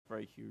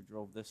right here,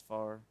 drove this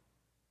far,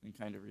 and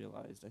kind of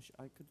realized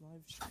I could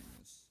live stream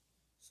this.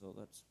 So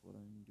that's what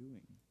I'm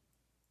doing.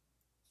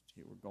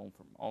 Okay, we're going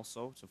from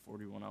Olso, it's a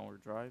 41-hour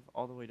drive,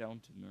 all the way down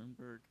to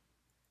Nurnberg,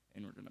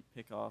 and we're gonna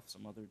pick off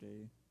some other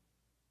day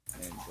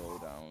and go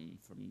down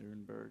from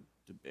Nurnberg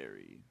to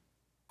Bari,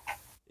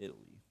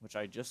 Italy, which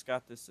I just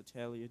got this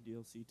Italia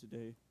DLC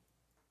today,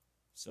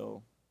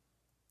 so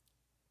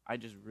I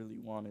just really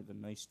wanted a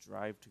nice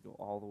drive to go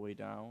all the way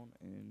down,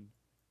 and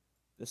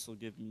this will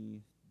give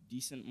me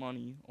decent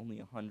money, only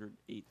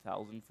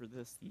 108,000 for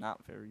this,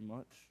 not very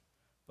much,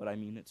 but I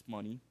mean it's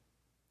money.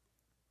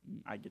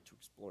 I get to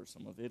explore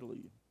some of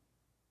Italy.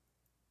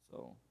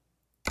 So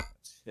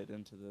let's hit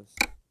into this.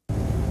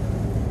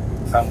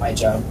 From my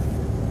job,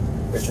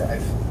 for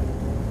drive.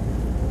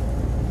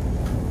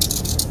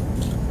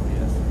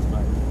 Yes, that's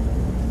fine.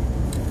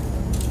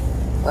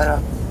 What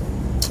up?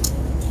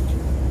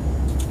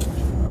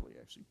 Should probably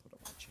actually put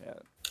up my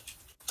chat.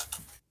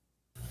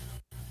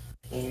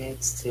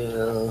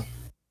 ETS2.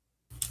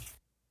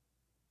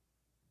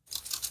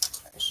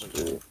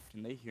 Wait,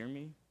 can they hear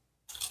me?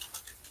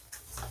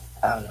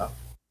 I don't know.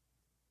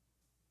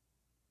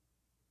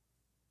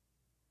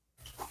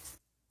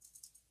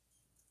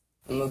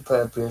 I'm gonna put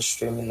up your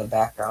stream in the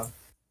background.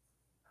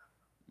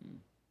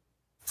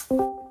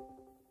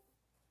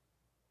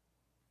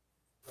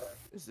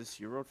 Is this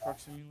Euro Truck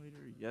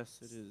Simulator?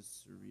 Yes, it is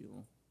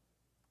surreal.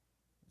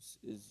 This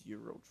is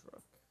Euro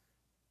Truck.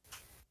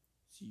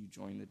 So you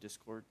join the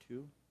Discord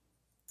too?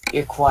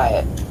 You're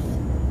quiet.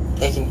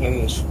 They can hear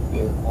you.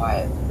 You're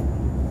quiet.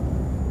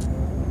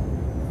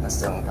 That's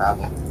the only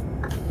problem.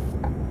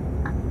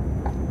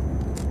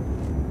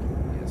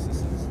 Yes, this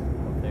is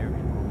a very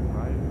long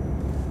ride.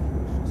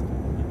 Let's just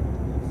get into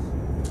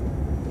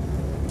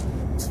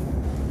this.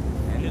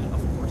 And it,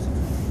 of course,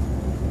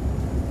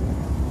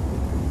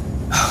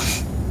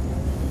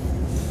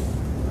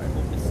 I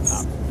hope it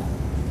stops.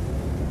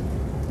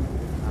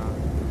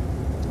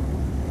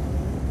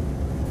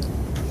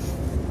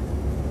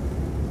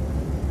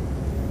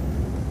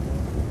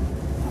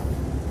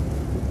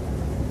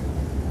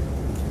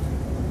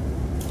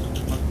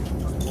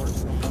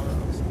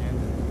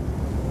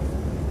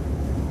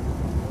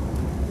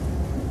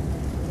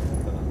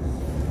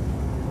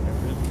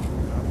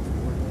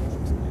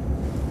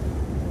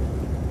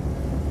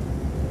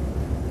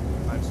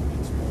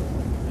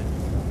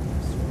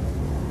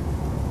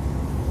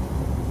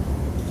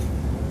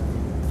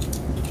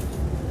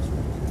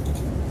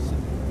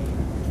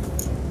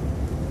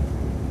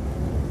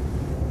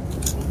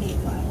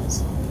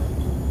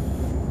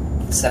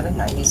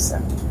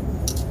 $7.97.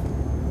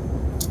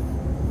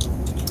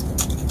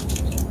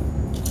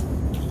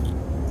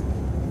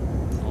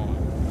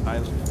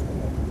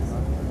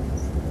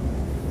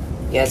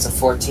 Yeah, it's a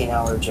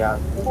 14-hour job.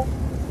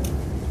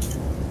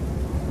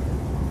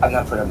 I've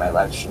not put up my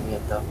live stream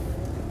yet, though.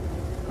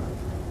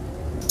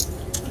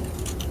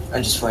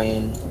 I'm just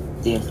waiting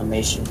the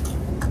information.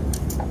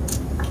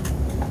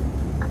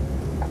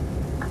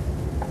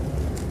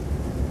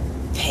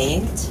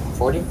 Paint?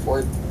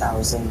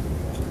 44,000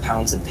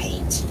 pounds of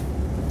paint.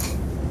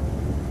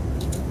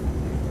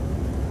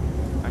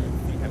 I'm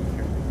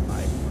here.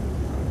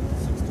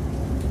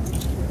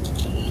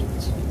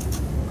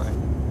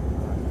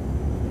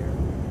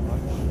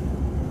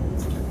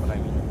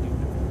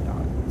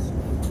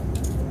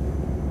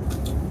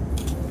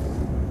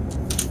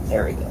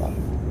 There we go.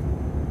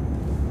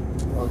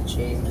 We'll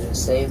change the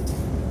save.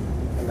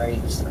 I'm ready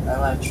to start my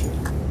live stream.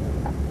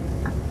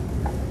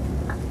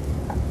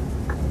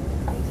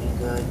 Anything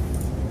good?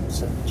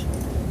 Subject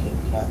can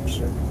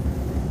capture.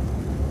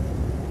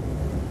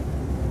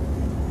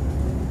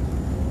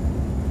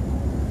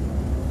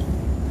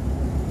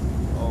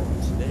 Oh,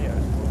 today I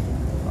was going to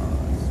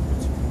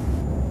Switzerland.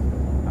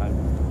 I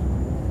was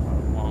on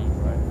a long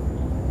drive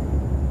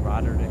from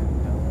Rotterdam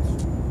down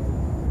to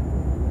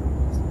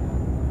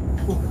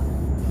I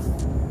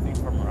think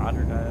from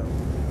Rotterdam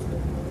to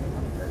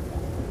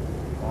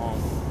long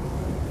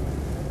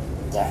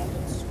Dang.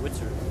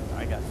 Switzerland. I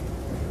got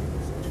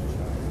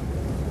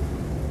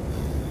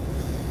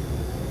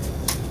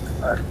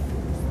Alright.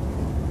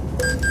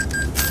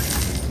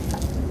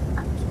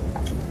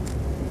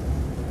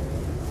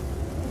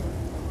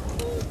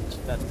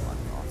 that's fun.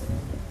 Awesome.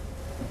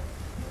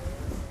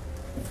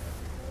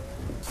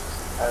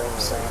 I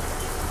was saying.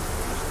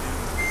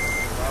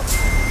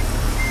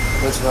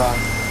 What's wrong?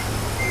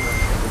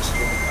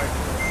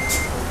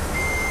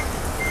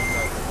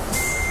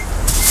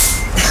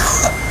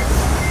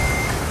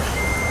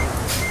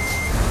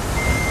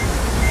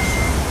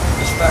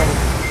 It's fine.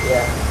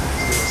 Yeah.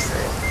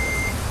 Seriously.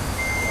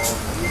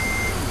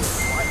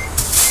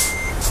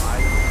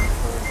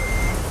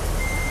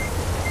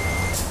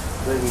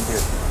 What did we do?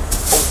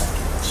 Oh my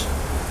gosh.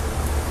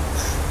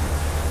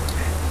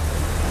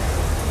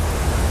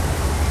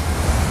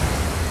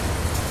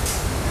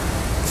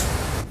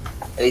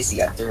 At least he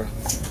got through.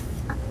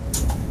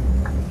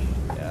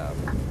 Yeah, oh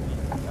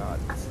my god,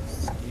 this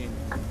is skiing.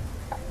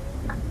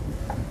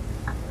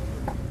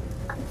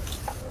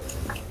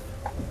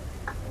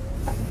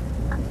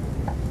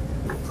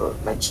 Put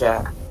my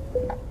chat.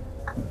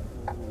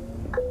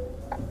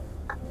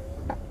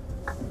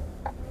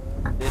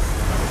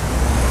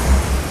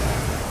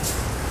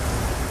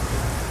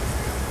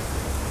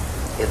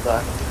 Good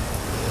luck.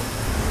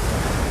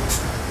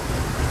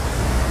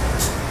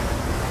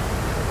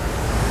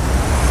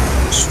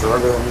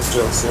 Struggling,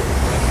 Joseph.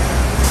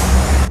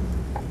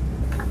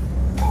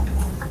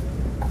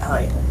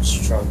 I am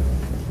struggling.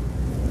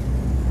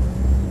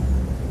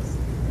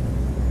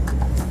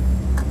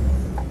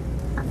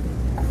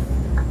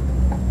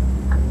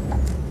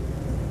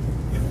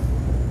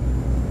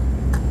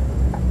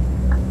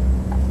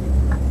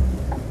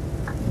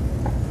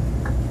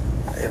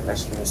 Alright, my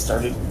stream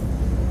started.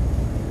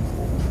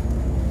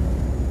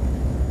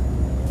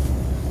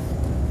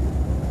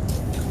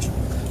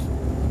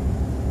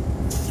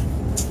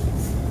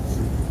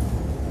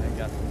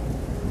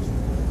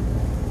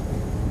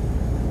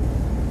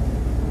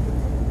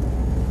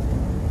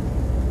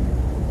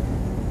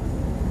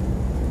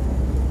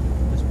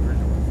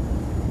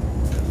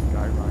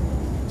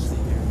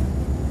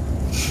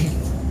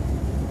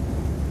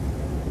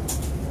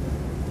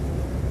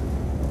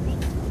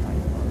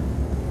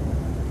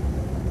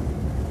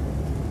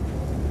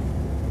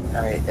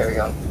 Alright, there we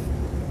go.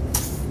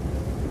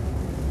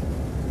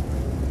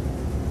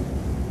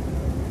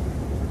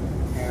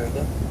 There we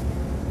go.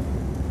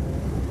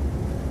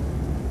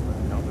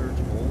 Another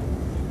toll.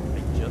 I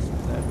just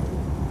said.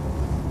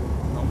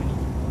 How many?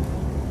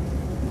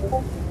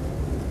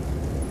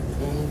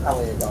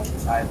 Probably about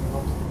 5 of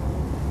them.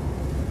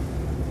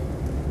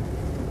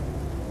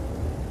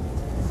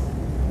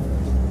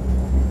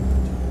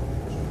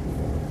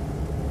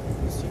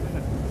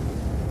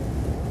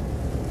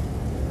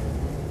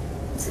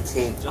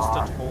 Just a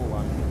toll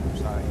on the other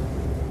side.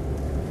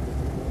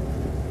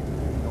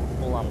 No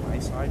toll on my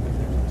side, but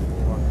there's a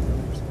toll on the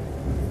other side.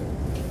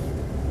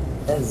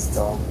 That is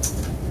dumb.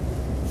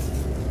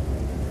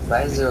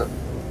 Why is there...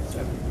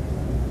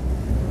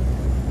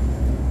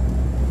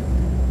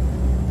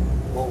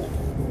 Whoa.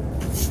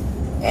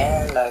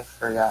 And I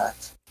forgot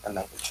that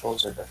my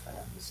controls are different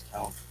on this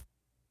account.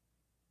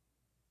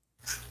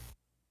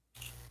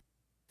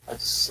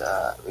 Let's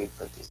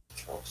re-put these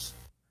controls.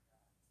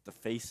 The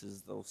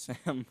faces, though,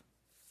 Sam.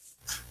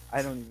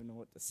 I don't even know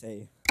what to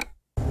say.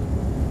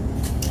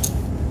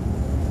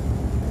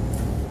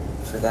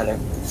 Forgot I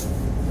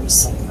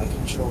resetting my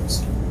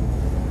controls.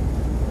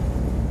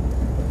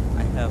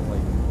 I have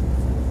like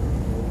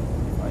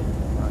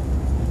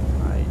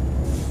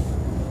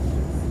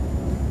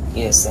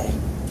Yeah,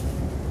 same.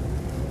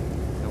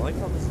 I like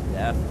how this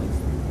dash looks.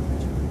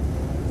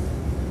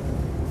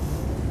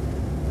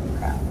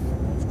 Crap.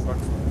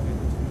 Trucks look good.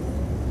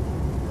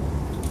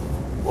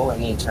 Whoa, I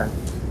need to turn.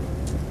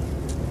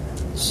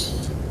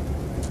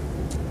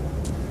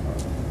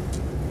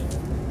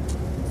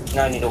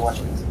 Now I need to watch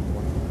it.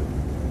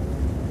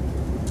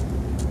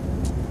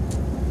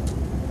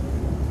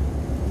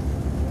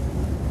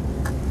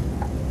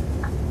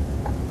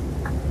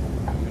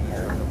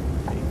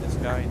 This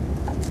guy.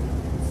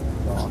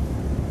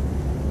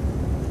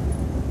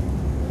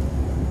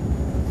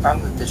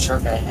 Problem with the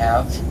truck I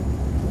have,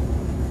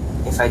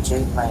 if I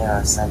change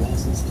my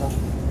settings and stuff,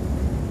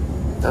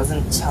 it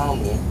doesn't tell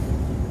me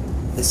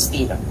the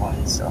speed I'm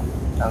going, so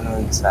I don't know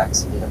the exact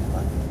speed I'm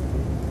going.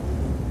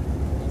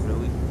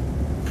 Really?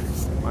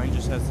 Mine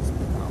just has this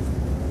problem.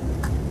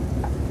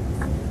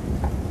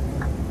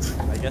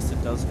 I guess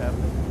it does have it.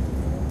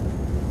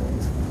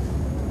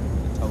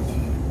 It tells me.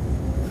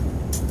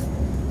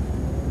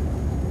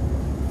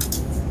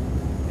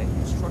 Dang,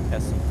 this truck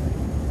has some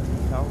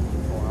 2,000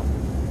 kilometers.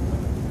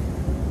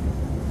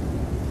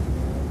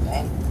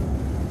 Okay.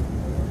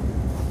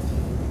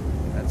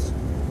 That's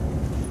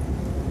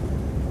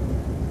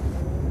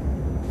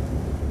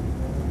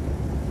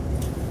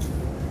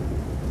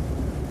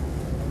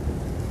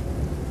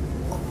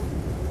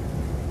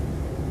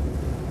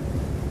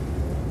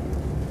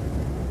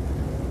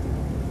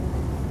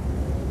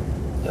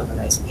You have a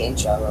nice paint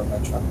job on my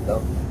truck,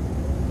 though.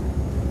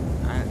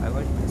 I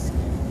like this game.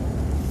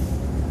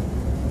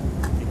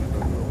 King of the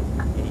Road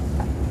 8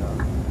 job.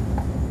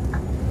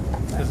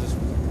 Because this was a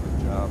good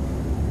job.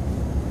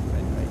 I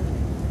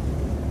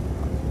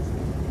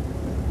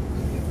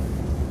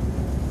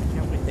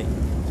can't wait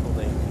until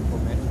they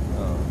implement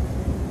about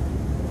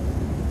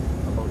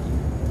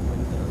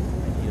like the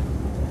idea of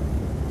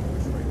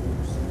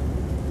trailers.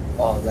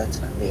 Oh, that's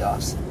gonna be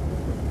awesome.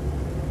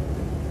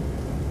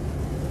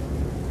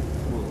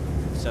 Cool.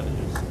 Instead of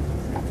just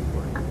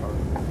transporting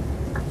cars.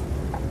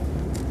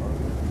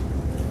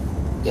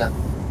 Yeah.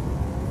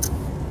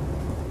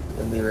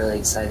 It'll be really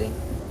exciting.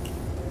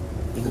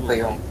 You can put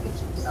your own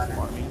pictures on it.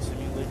 Farming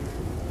simulator.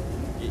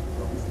 Get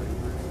your own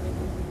trailers and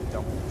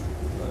dump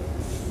the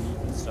meat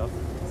and stuff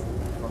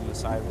from the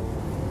silo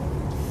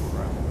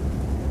around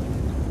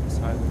the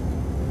silo.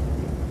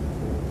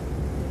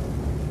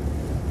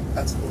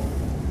 That's cool.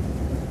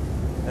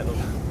 That'll be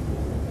cool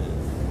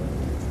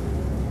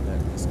that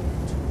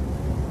discount.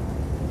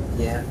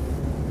 Yeah.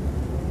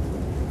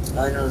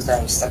 All I know is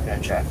that I'm stuck in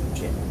a traffic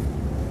jam.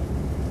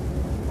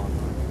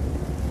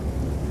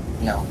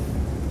 No.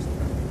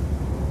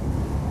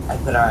 I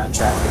put on a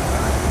traffic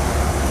light.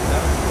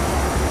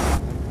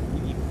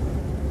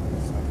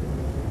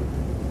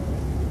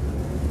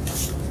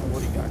 What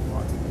do you got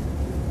caught?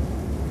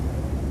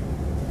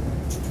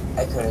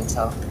 I couldn't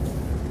tell.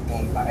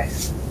 Going by.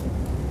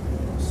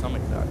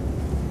 Stomach died.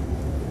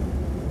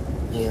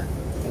 Yeah.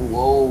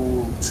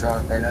 Whoa,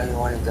 truck. I know you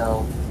want to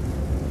go.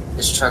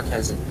 This truck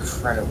has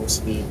incredible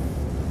speed.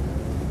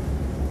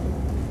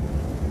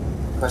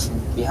 Of course, I'm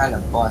behind a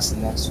bus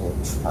next to a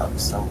truck,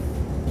 so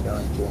you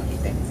don't do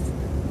anything.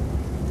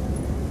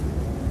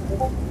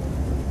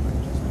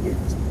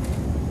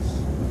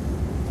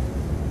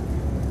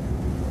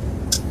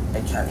 I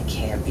kind of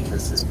can't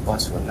because this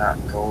bus will not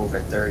go over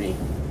 30.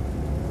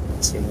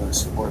 It's even more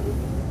sporty.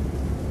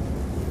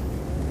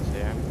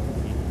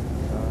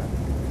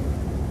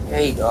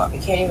 There you go. I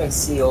can't even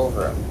see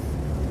over him.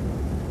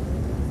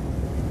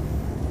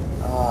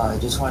 Oh, I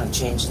just want to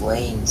change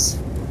lanes.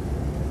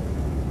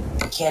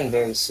 I can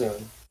very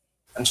soon.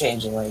 I'm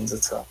changing lanes.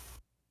 Let's go.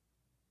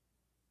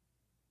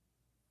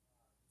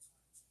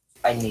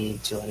 I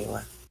need to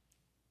anyway.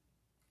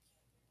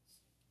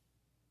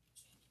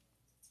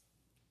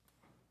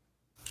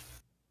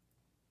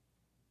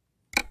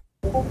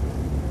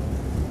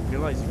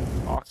 Realize you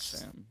can talk,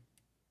 Sam.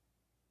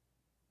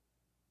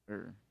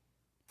 Or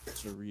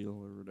surreal,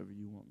 or whatever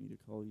you want me to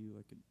call you.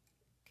 I could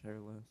care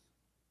less.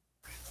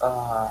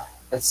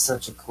 It's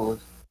such a cool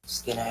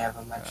skin I have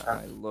on my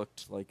truck. I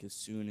looked like as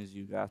soon as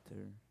you got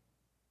there.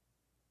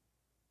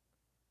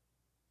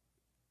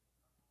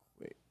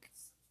 Quick.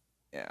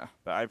 Yeah,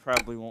 but I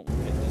probably won't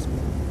look at this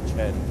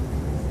Chad.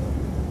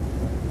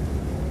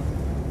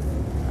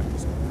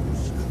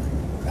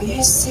 Are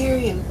you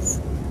serious?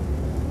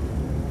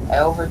 I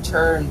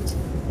overturned.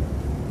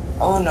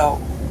 Oh no.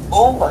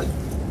 Oh my.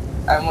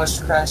 I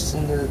almost crashed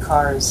into the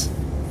cars.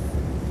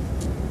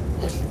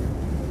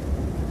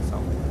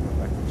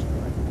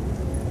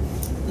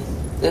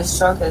 This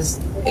truck has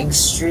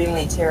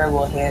extremely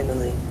terrible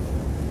handling.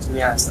 To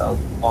be honest, all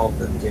of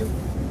them do.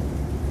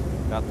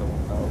 Got the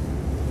 1000.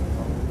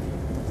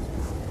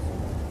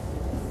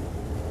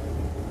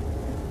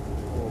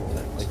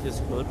 Oh, like his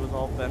hood was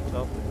all bent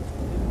up.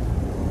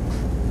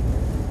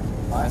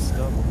 Why?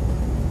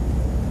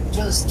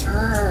 Just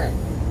turn.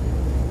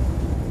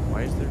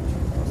 Why is there two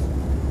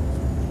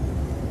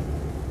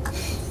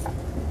buses?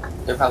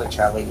 They're probably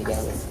traveling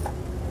together.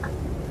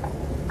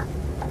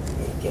 Let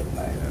me get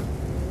my.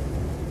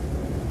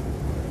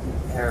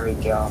 There we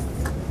go.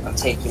 I'm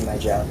taking my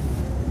job.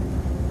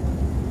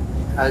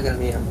 Probably gonna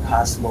be an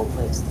impossible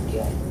place to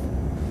get.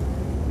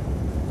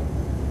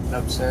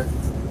 Nope, sir.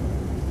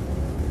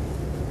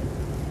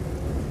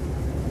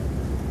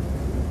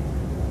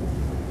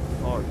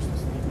 Cars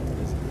just leaving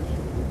this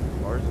mission.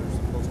 Cars are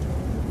supposed to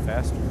move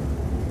faster.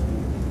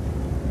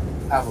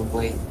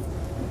 Probably. I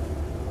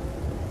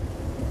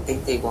think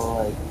they go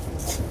like.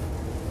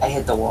 I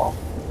hit the wall.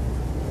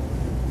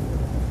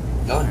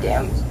 No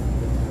damage.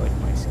 Like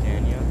my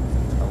Scania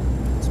doesn't tell me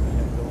the speed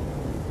I'm going.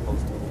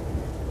 Supposed to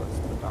less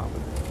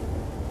speedometer.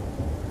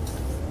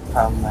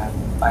 Problem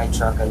with my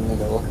truck, I need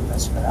to look at my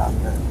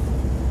speedometer.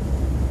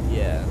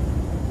 Yeah.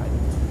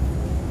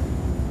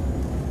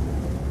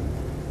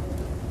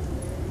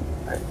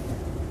 Right.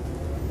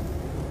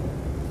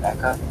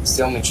 Back up. It's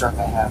the only truck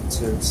I have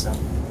too, so.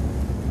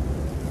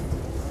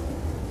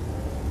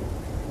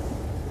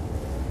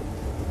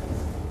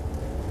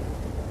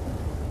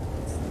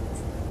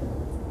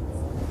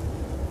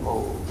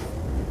 Oh.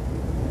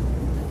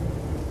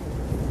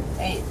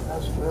 Hey, that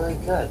was really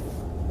good.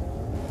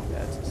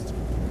 Yeah, it's just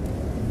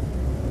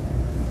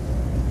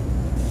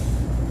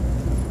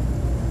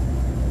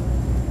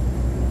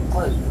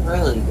That was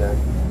really good.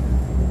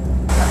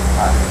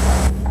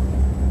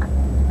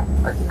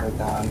 Parking her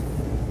down.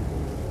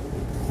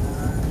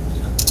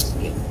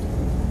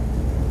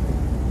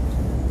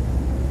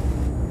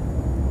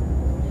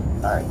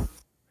 Alright.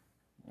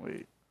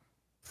 wait.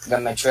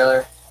 Got my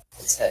trailer.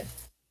 Let's head.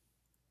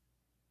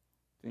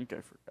 I think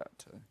I forgot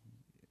to.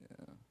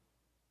 Yeah.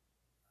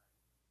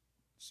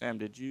 Sam,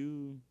 did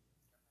you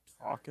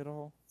talk at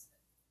all?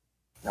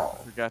 No.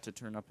 I forgot to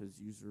turn up his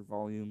user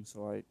volume,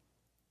 so I.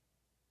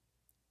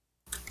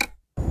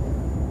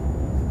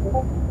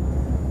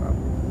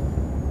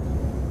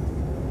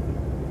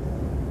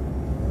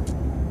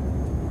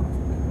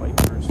 Mic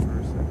first for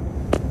a second.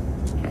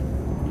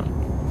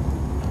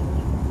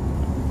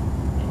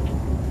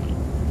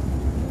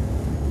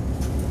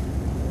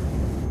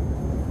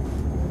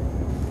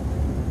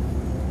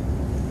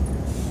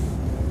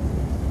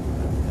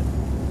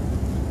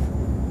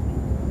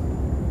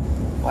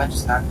 Well, I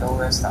just knocked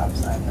over a stop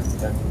sign. That's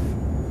good.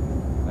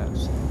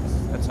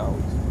 That's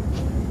always.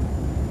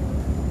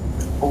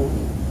 Ooh.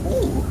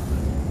 Ooh.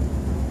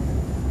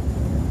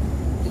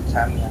 Good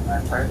timing on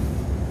my part.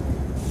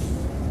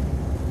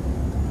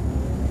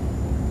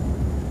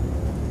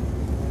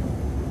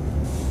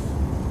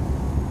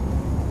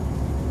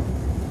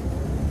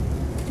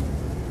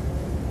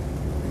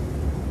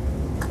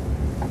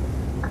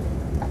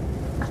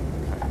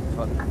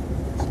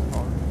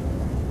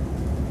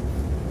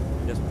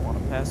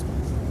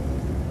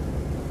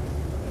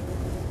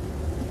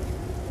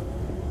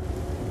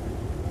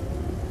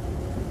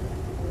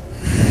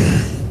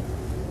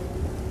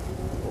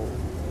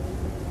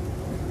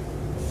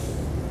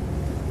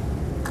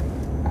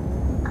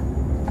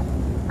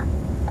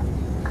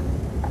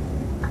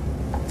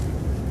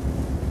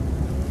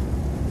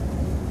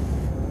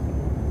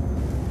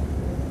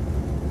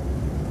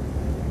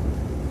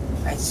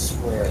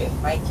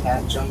 my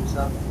cat jumps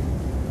up.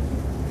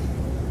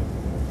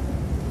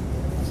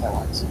 My cat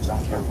wants to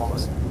jump here,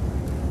 folks.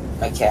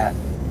 My cat.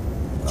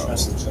 Oh.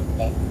 Wants to jump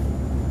back.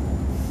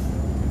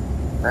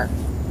 Where?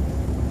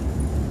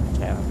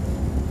 Cat.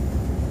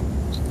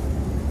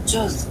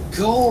 Just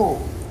go!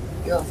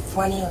 You have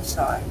plenty of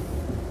time.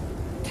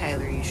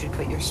 Tyler, you should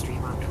put your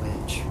stream on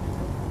Twitch.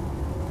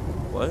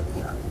 What?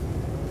 No.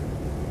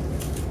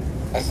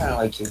 I kind of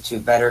like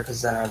YouTube better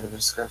because then I have a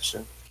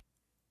description.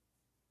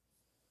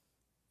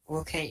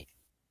 Well, can't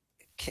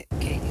you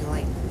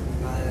like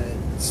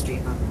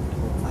stream on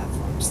multiple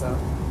platforms though?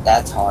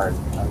 That's hard.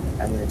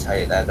 I'm gonna tell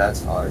you that.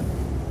 That's hard.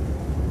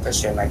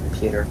 Especially on my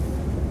computer.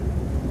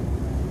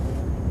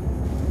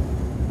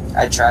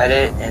 I tried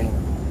it and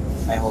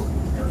my whole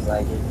computer was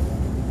lagging.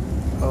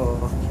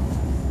 Oh,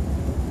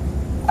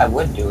 I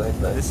would do it,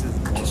 but This is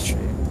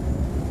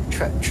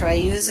Just try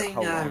using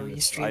How long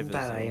this drive is,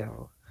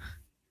 Restream.io.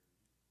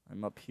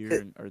 I'm up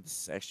here, or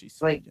this is actually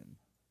Like- Sweden.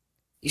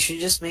 You should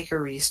just make a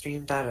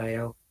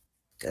Restream.io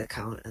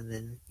account and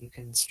then you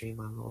can stream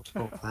on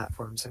multiple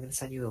platforms. I'm gonna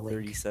send you a link.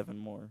 37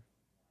 more.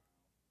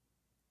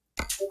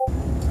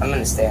 I'm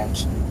gonna stay on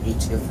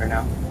YouTube for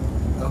now.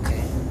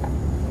 Okay.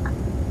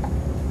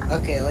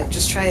 Okay, like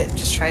just try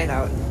it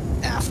out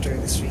after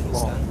the stream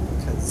is done,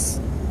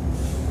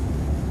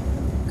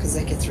 because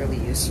like it's really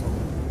useful.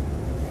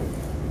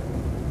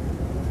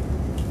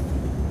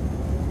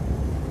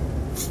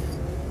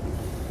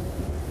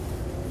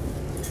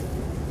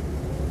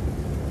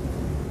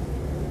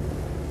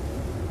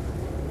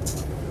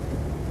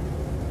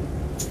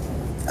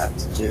 Have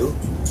to do.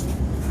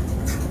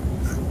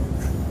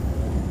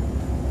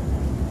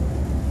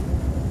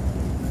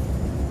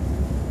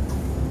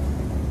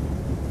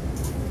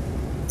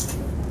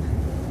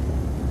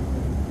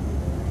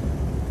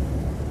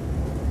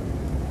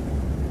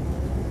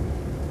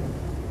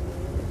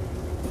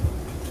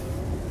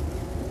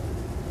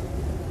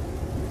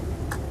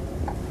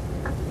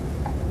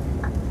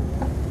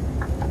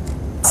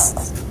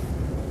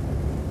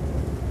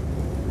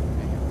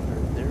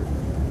 There.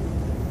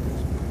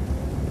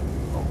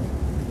 Oh,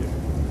 here.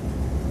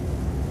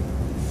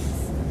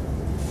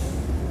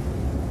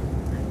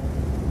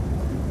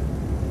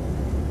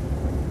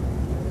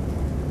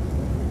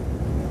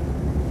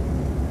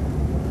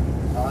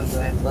 How long do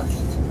I have left?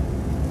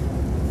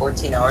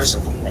 14 hours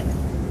of 1 minute.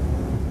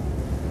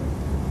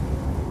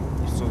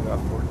 You still got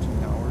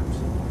 14 hours.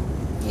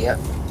 Yep.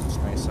 It's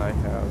nice. I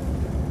have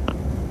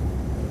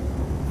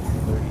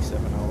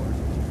 37 hours.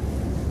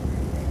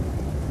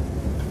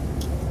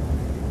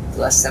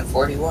 Less than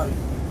 41.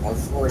 Or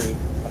 40.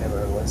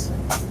 Whatever it was.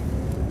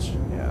 Which,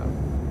 yeah,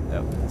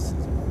 this is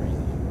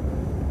crazy.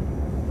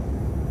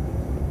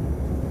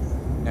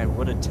 And I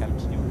would attempt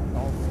to do it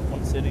all in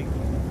one sitting.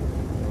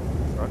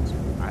 Trucks,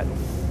 but I don't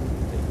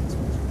think it's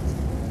much.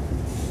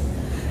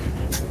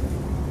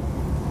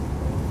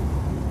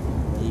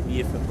 Maybe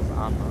if it was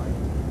online.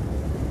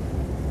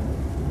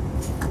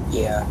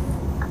 Yeah.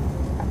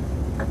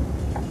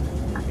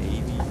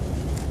 Maybe.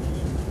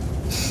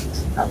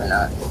 Probably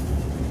not.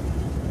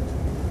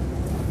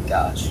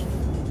 Gosh.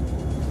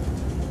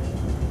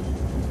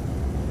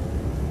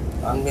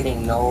 I'm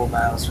getting no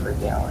miles per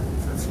gallon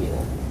for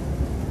fuel.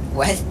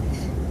 What?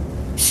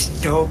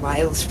 No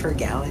miles per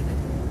gallon?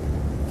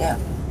 Yeah.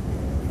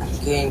 I'm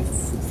getting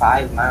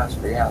 5 miles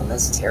per gallon.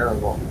 That's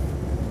terrible.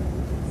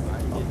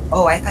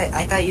 Oh, I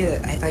thought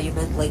you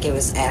meant like it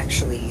was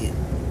actually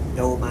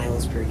no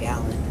miles per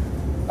gallon.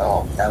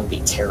 Oh, that would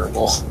be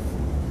terrible.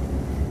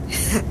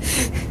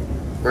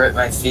 Where it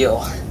might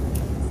feel.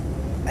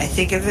 I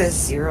think if it's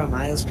 0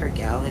 miles per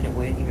gallon, it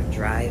wouldn't even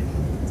drive.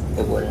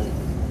 It wouldn't.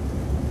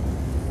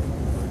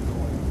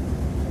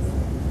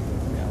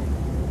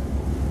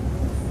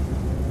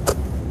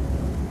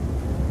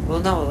 Well,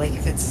 no, like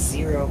if it's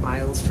 0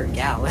 miles per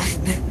gallon.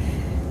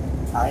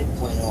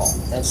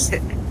 5.0. That's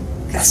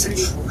Because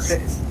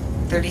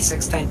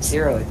 36 times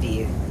 0 would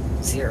be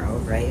 0,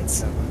 right?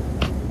 So.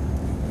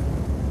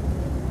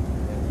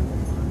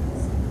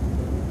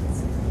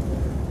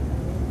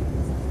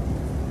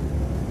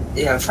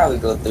 yeah, I'd probably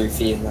go 3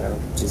 feet and then I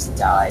would just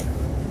die.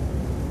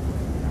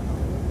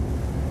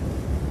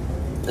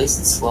 At least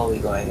it's slowly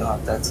going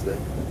up. That's good.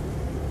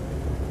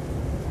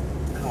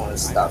 I don't want to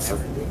stop for.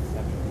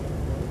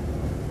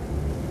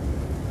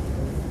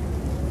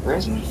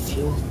 Where's my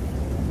fuel?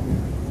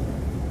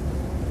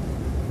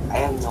 I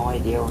have no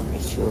idea where my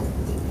fuel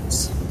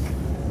is.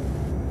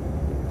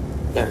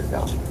 There we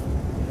go.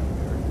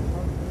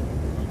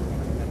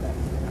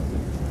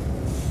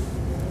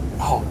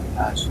 Oh my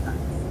gosh.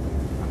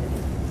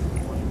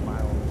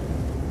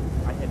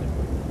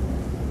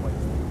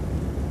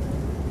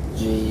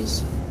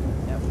 Jeez.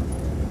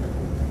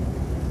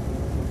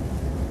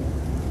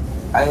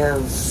 I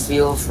have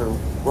fuel for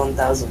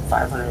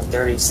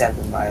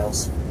 1,537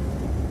 miles.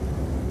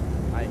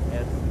 I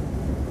had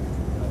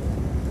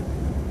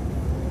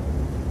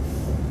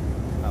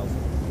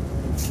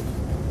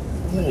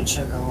I'm gonna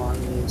check how long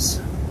it is.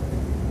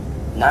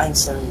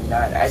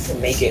 979. I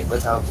can make it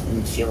without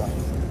refueling.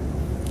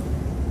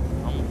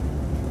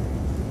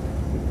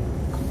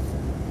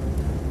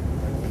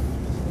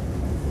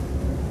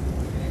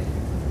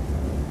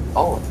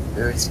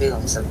 Your speed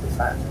limit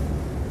 75.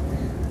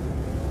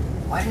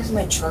 Why does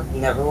my truck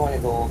never want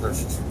to go over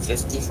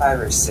 55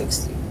 or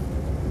 60?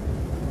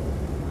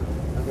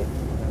 Okay.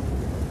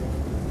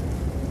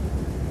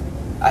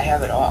 I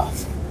have it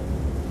off.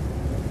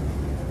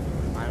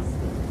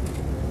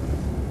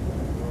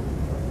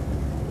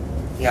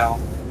 No.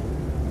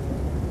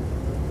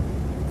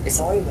 It's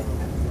only been...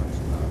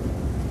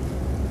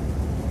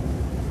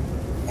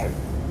 There.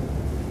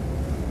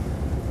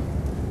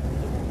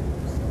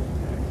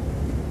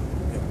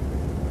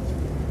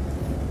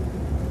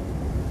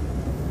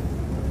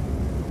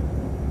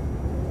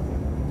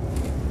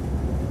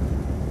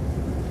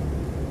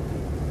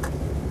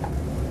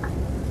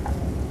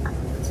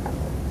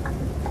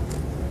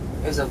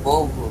 There's a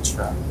Volvo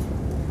truck.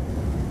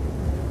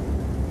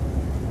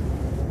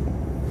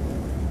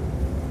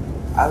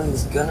 I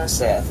was gonna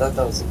say, I thought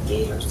that was a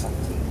gate or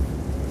something.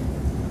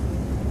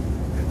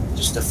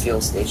 Just a fuel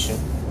station.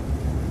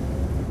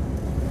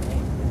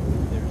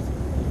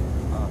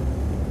 I'll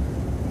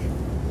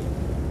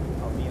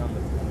be on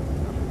the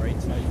right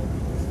side.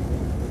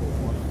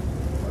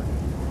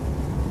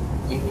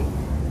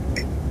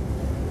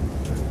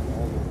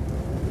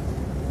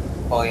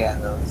 Oh yeah,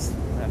 those.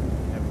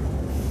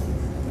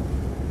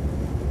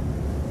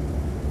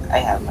 I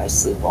have my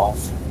sleep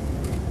off.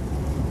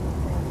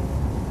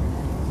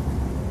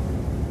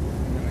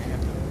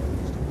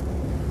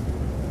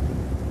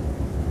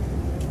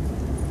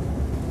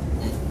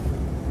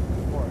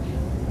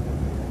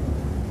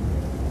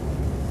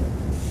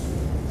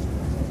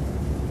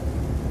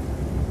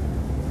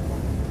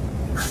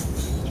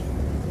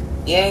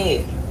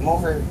 Yay!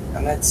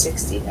 I'm at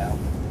 60 now.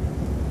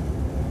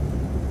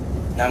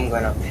 Now I'm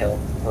going uphill.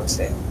 What's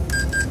it?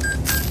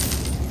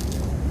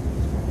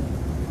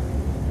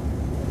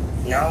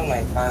 Now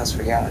my miles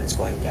per gallon is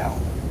going down.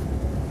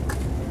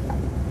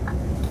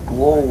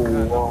 Whoa,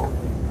 whoa.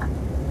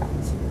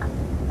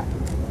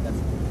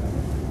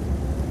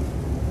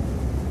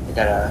 I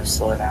gotta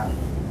slow it down.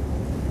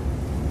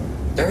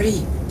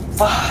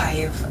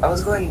 35! I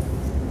was going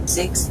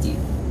 60.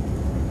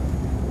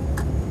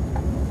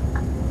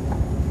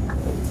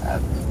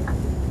 35.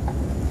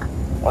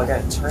 Oh, I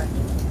gotta turn.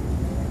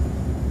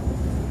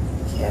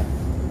 Yeah.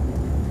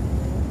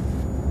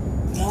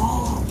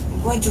 No!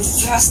 I'm going too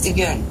fast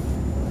again!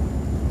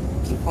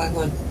 Keep on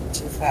going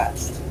too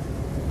fast.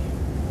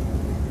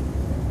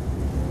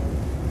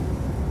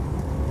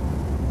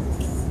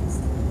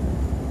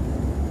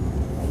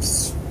 I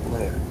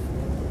swear.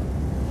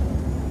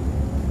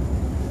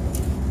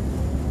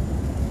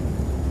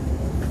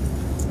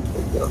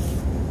 There we go.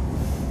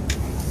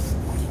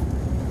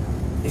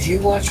 If you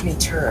watch me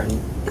turn,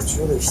 it's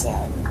really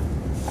sad.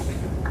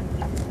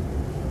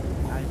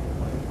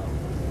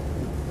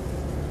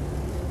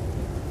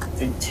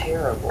 They're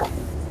terrible.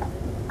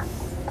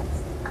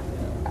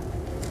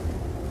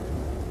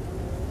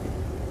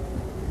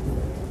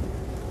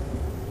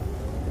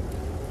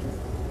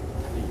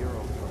 The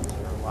Euro trucks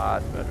are a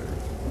lot better.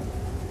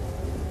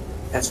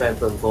 That's why I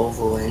put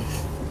Volvo in.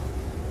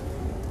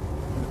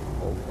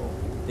 Volvo.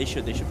 They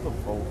should put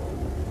Volvo.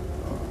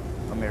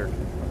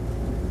 American.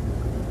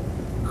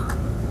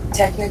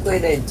 Technically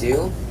they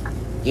do.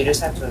 You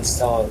just have to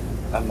install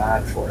a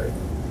mod for it.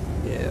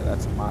 Yeah,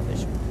 that's a mod they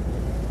should put in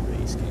the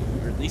base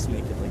game, or at least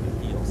make it like a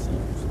DLC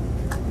or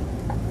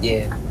something.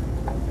 Yeah.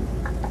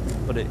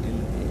 Put it in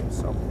the game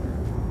somewhere.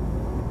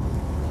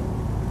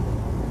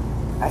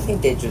 I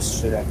think they just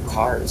should have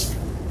cars.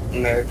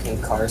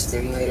 American Car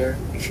Simulator,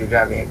 if you're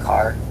driving a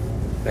car.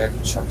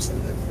 American Truck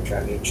Simulator, if you're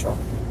driving a truck.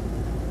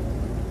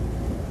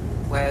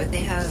 Why would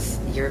they have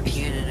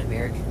European and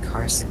American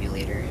Car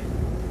Simulator?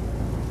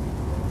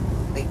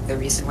 Like, the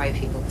reason why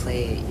people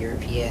play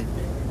European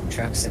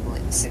Truck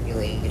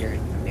Simulator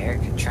and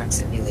American Truck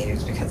Simulator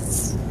is because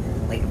it's,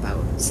 like,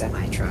 about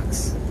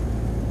semi-trucks.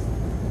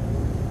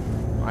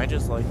 I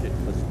just liked it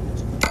because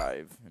it's a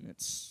drive, and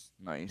it's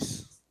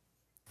nice.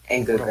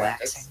 And good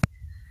Relaxing. graphics.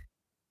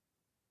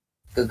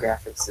 Good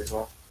graphics as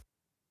well.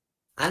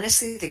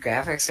 Honestly, the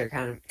graphics are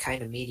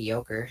kind of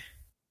mediocre.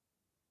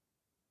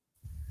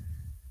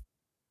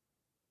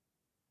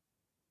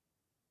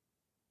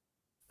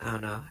 I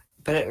don't know.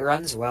 But it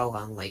runs well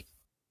on, like,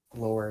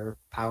 lower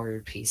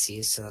powered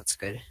PCs, so that's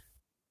good.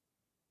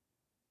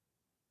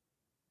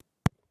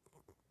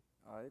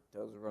 It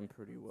does run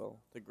pretty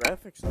well. The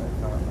graphics I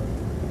thought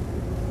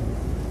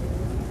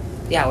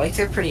Yeah, like,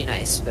 they're pretty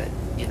nice, but,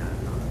 you know.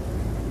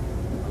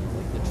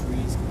 like the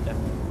trees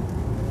definitely.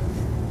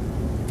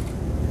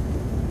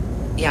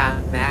 Yeah,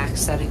 on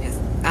max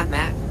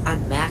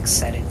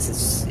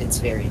settings, it's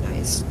very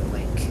nice, but,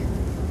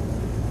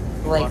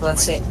 like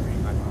let's say,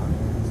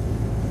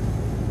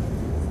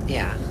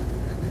 yeah.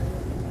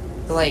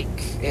 Like,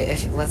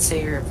 if let's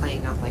say you're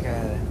playing on like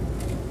a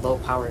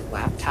low-powered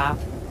laptop,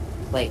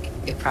 like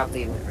it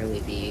probably wouldn't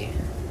really be,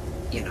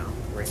 you know,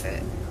 worth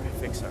it.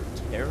 Graphics are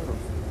terrible.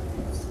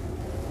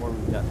 Before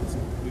we got this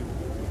computer,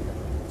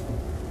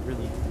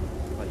 really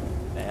like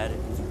bad.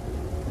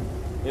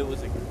 It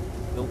was like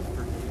built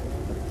for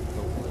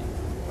built like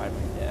by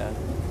my dad.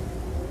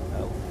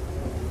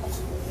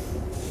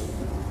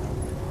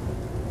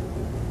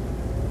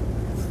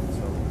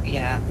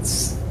 Yeah,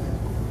 it's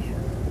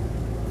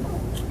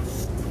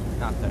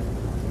Not that.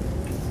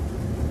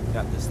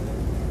 Got this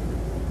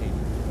thing.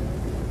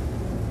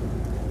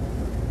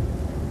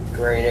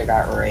 Great, I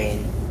got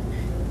rain.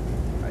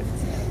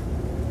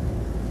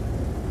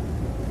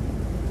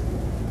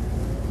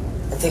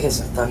 I think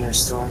it's a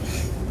thunderstorm.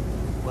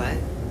 what?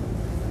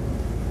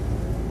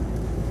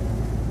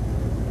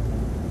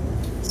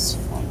 It's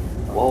fun.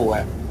 Whoa,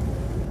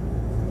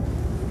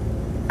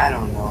 I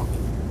don't know.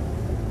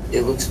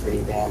 It looks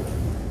pretty bad.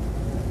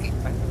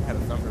 I had a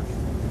thunderstorm.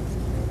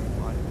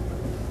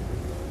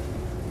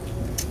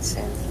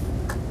 Same.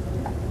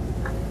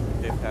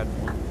 They've had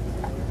one.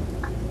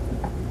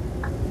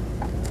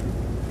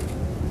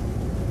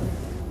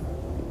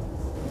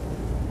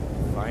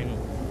 Finally.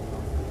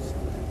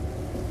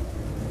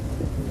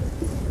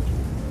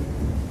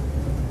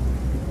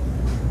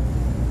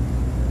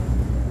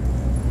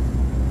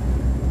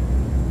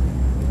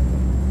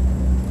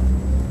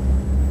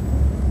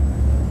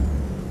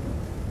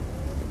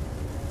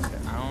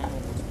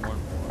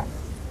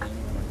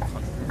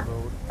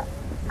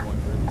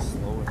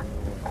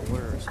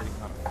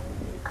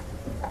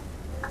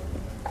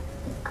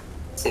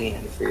 Sitting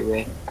on the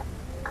freeway.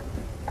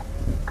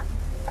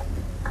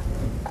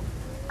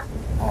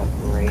 Oh,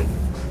 great.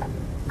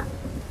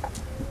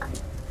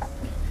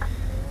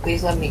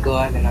 Please let me go.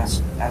 I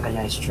have a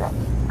nice truck.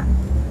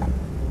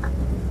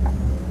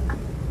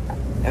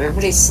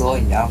 Everybody's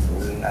slowing down for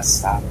me, not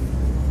stopping.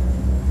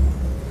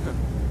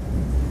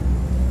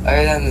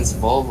 Other than this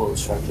Volvo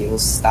truck, he will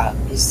stop.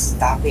 He's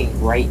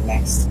stopping right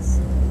next to us.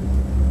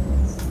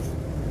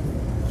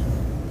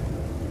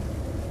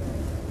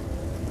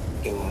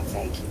 Okay, well,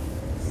 thank you.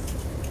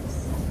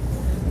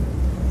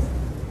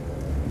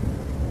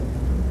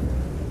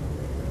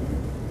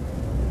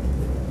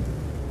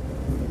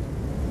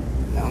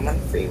 Now I'm on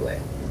the freeway.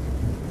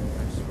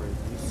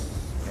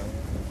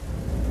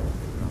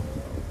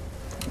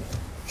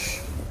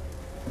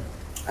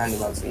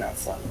 Roundabouts are not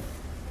fun.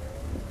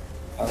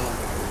 I don't want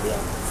to be on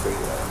the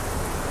freeway.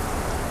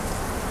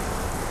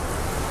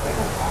 They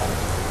don't bother me.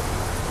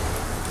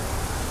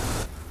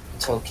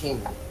 Until King,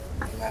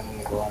 and I'm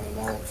gonna go on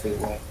another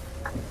freeway.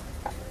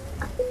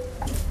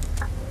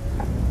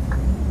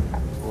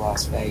 To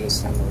Las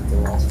Vegas, and go to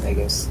Las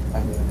Vegas,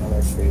 and then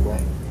another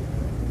freeway.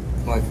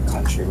 Like a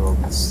country road,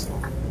 but still.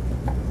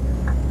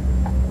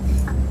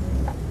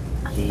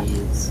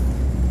 Jeez.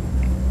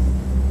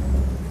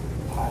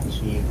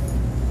 Hachi.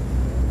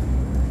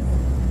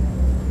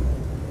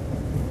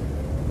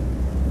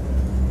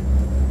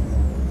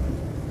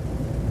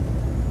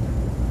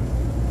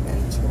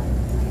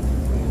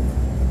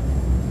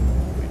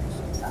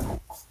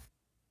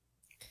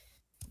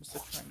 What's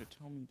it trying to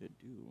tell me to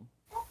do?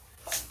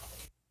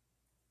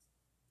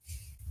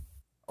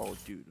 Oh,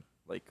 dude.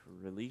 Like,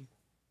 really?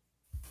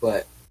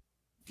 But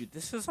Dude,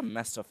 this is a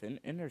messed up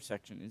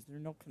intersection. Is there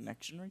no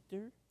connection right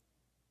there?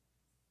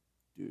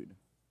 Dude.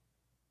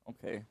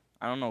 Okay.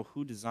 I don't know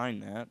who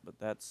designed that, but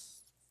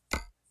that's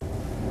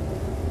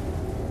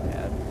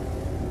bad.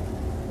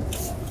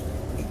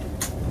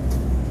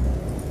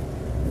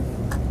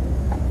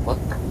 what?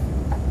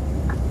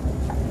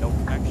 No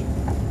connection.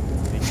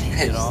 They can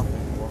get off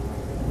and go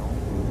home.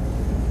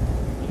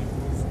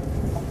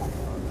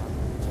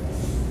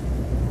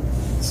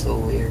 So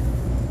weird.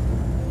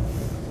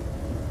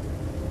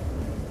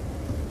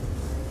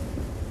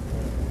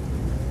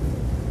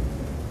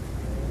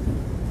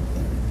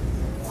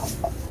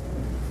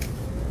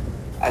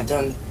 I've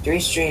done 3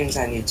 streams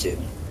on YouTube.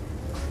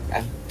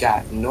 I've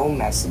got no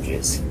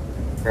messages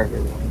for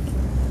everyone.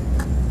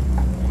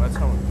 Well, that's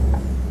how it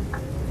goes.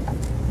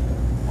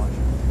 Watch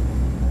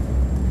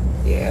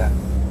it. Yeah.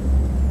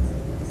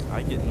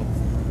 I get no.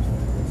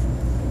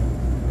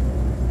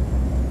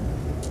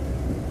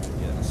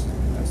 Yes,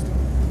 that's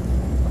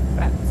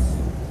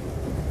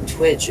facts.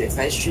 Twitch, if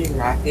I stream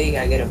Rocket League,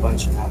 I get a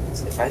bunch of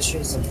comments. If I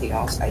stream something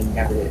else, I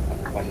never get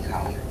one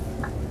comment.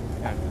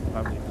 Yeah,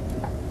 probably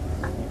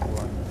people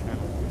on your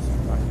channel do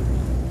some Rocket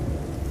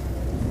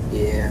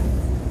League. Yeah.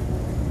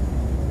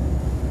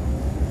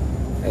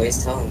 I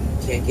always tell them,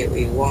 you can't get what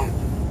you want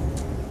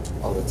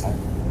all the time.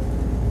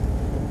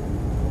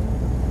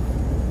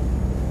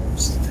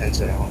 Just depends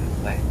what I want to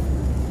play.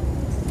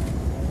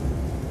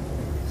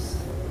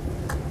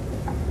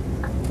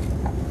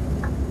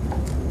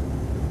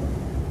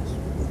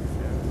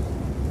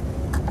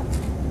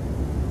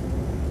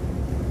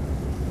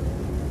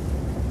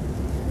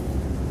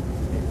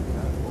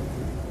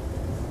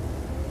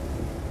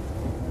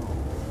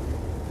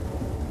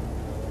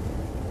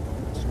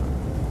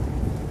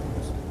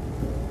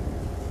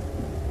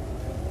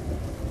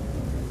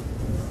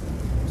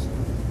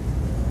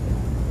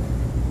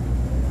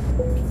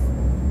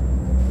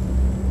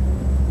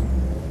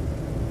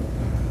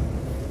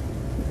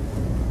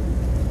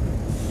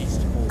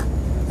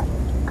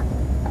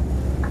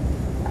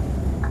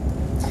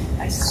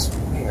 I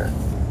swear,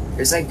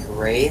 there's like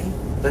rain,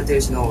 but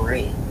there's no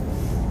rain.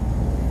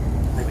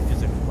 Like,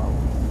 is it cloud?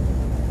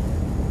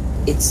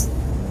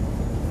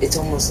 It's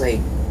almost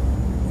like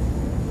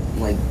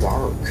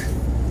dark,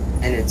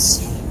 and it's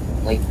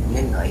like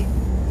midnight.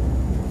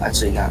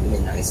 Actually, not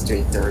midnight. It's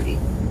 3:30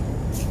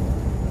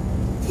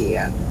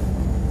 p.m.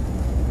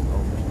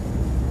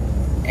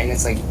 And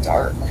it's like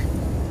dark.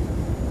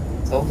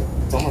 So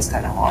it's almost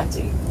kind of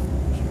haunting.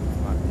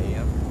 Not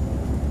AM.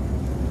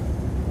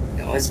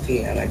 No, it's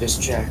p.m. I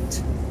just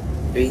checked.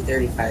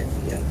 3:35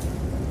 p.m.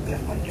 on a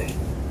Monday.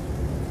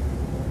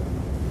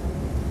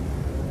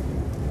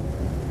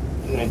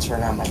 I'm gonna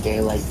turn on my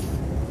daylight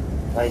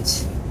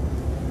lights.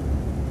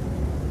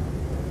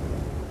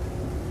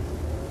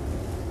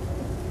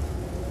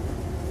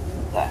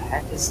 The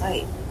heck is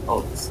light?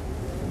 Oh, it's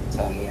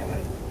telling me I'm on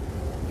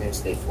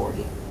Interstate 40.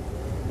 Is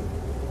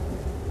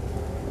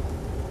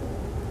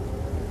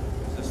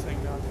this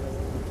thing not the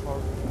car?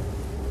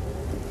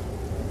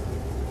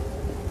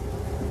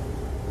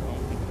 I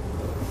don't think it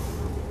does.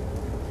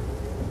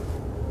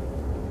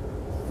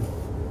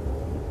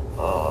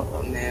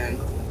 Oh man.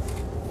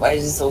 Why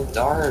is it so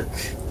dark?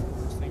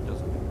 This thing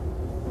doesn't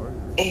work.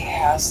 It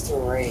has to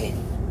rain.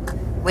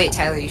 Wait,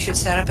 Tyler, you should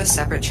set up a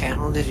separate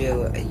channel to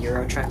do a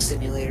Euro Truck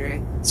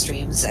Simulator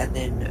streams, and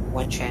then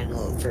one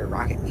channel for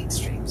Rocket League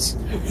streams.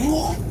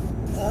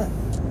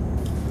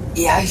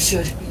 Yeah, I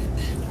should.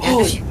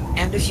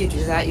 And if you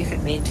do that, you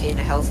can maintain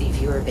a healthy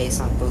viewer base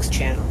on both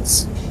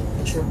channels.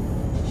 True.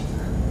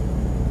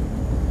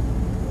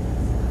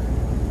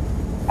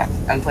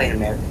 I'm playing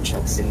American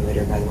Truck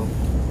Simulator, by the way.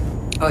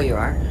 Oh, you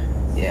are?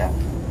 Yeah.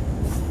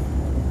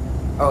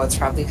 Oh, it's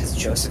probably because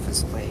Joseph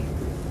is playing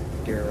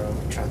Euro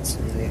Truck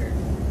Simulator.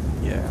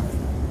 Yeah.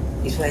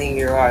 He's playing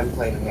Euro, I'm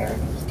playing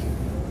American.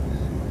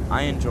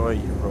 I enjoy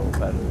Euro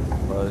better,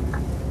 but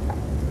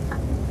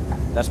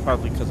that's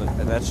probably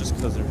that's just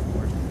because there's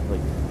more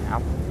like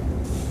Apple.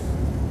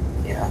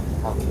 Yeah,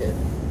 probably did.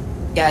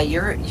 Yeah,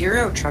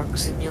 Euro Truck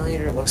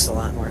Simulator looks a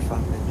lot more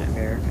fun than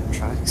American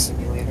Truck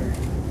Simulator.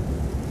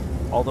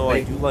 Although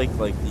I do like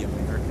the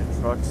American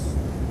trucks,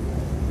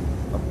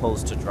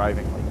 opposed to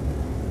driving like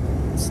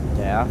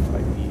staff.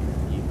 I'd be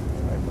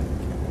drive like a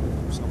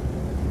Camry or something.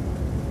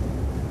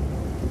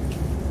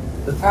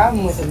 The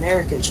problem with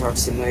American Truck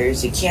Simulator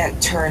is you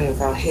can't turn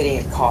without hitting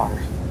a car.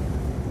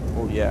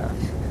 Oh yeah,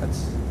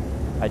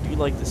 I do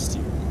like the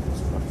steering of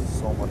this truck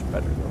so much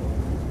better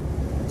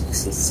though.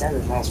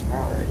 67 miles per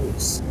hour, I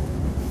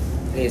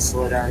need to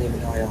slow down even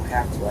though I don't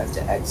have to. I have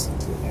to exit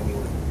to it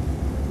anyway.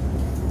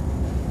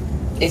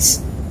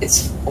 It's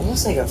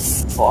almost like a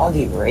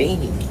foggy,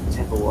 rainy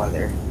type of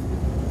weather.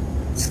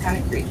 It's kind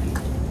of creepy.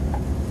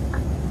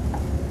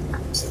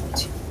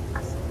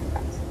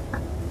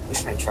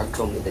 Wish my truck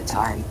told me the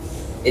time.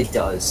 It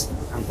does.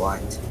 I'm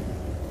blind.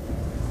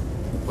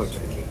 Poor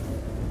turkey.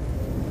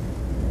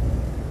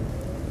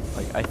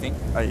 Like I think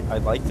I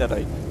like that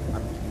I'm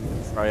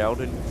gonna try out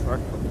a new truck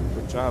with a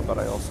good job, but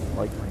I also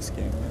like my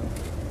Scania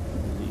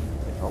really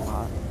like a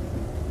lot.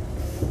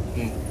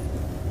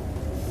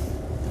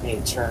 I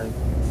need to turn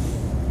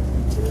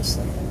to this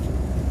thing.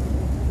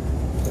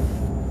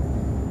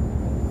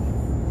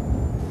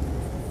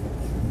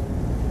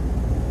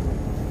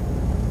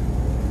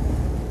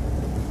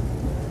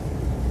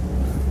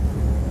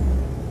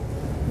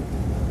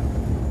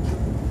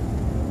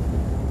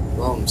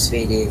 Well, I'm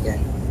speedy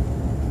again.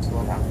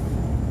 Slow down.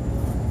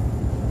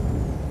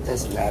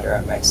 Doesn't matter,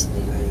 I'm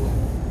exiting anyway.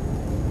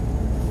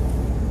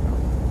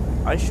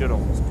 I should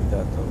almost do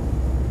that though.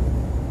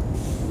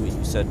 What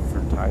you said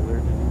for Tyler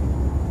to do.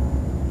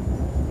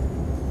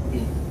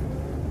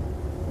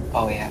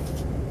 Oh yeah.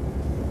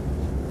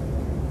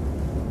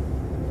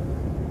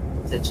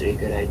 That's actually a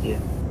good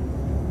idea.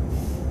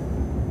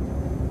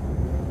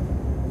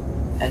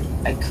 And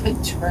I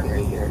could turn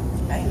right here.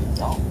 I am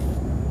dumb.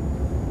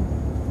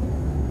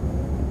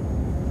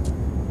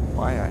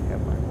 Why I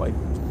have my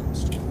wipers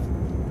installed.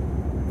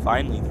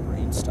 Finally the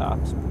rain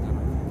stops, but then I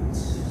think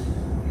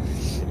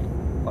it's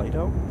getting light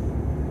out.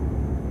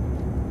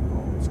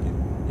 Oh, it's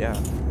getting, yeah.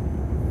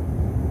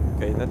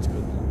 Okay, that's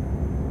good then.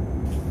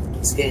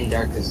 It's getting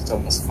dark because it's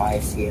almost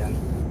 5 p.m.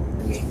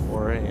 for me.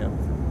 4 a.m.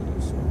 for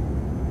me, so.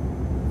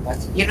 What?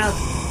 You know,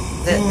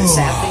 the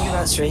sad thing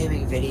about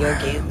streaming video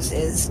games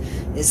is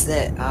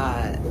that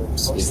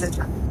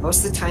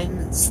most of the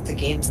times the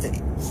games that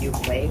you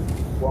play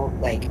won't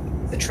like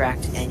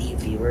attract any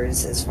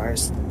viewers as far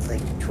as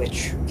like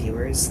Twitch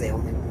viewers. They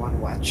only want to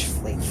watch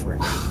like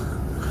Fortnite.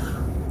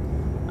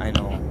 I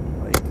know,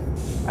 like,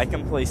 I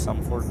can play some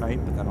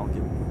Fortnite, but then I'll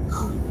get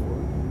really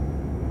bored.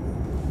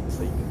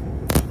 Like,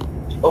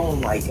 Oh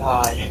my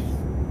god.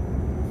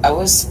 I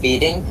was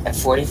speeding at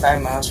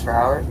 45 miles per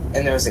hour,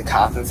 and there was a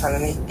cop in front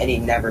of me, and he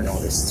never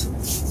noticed.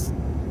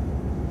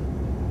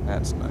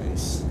 that's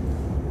nice.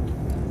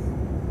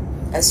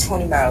 That's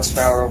 20 miles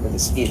per hour over the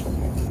speed limit.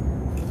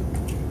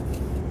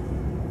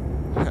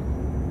 You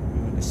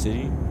in the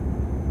city?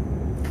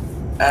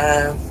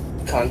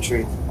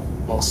 Country,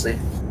 mostly.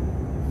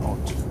 Oh,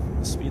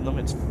 the speed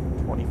limit's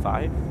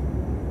 25?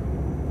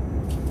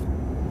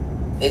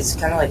 It's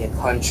kind of like a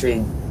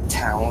country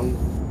town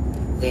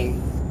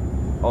thing.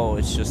 Oh,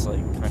 it's just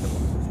like kind of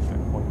one of those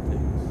checkpoint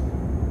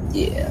things.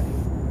 Yeah.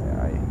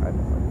 Yeah, I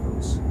don't like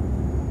those.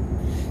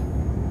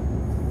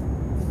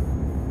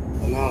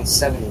 Well, now around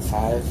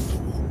 75.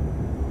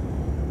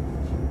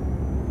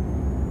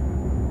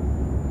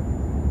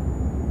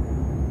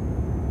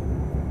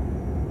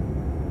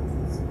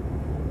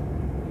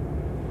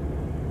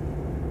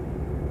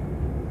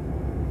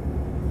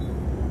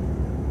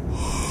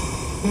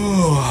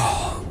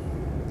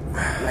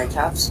 My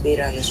top speed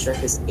on this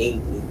truck is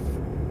 80.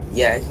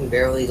 Yeah, I can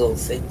barely go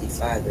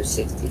 55 or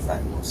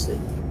 65 mostly.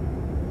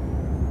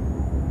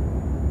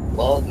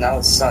 Well, now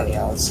it's sunny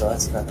out, so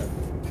that's kind of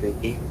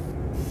creepy.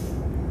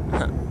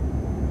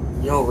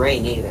 No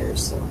rain either,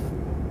 so.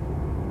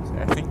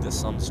 I think the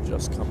sun's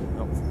just coming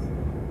up.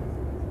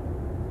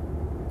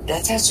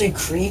 That's actually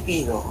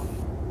creepy though.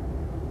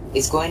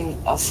 It's going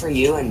up for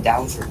you and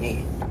down for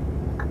me.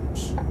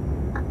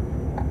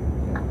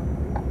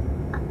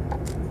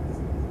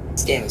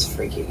 This game is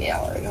freaking me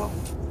out right now.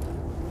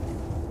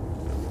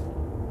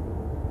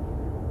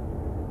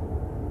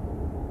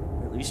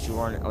 At least you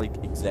aren't like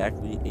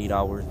exactly 8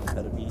 hours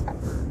ahead of me,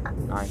 or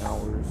 9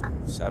 hours,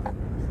 7,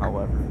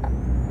 however.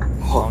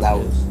 Oh, that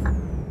was.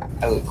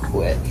 I would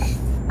quit.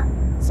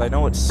 Cause I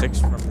know it's 6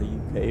 from the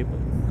UK, but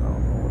I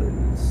don't know what it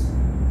is.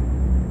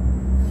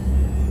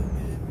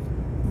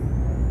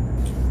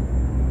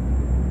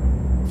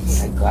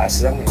 My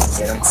glasses, I'm gonna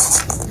get them.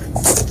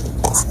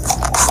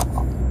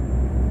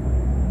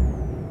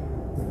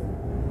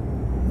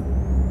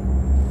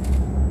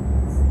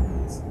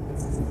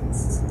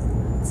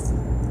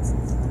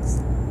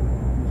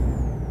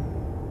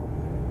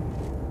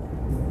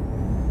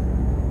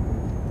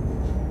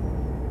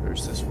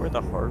 Is this where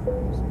the harbor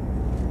is?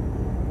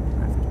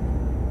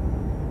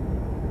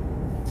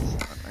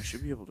 I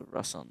should be able to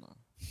rest on the...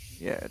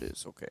 Yeah, it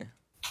is, okay.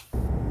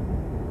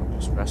 I'll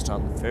just rest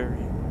on the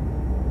ferry.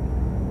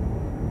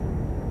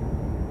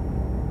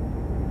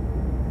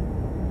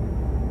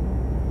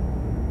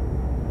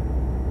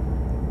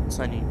 Unless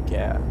I need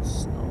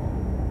gas.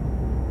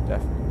 No.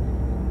 Definitely.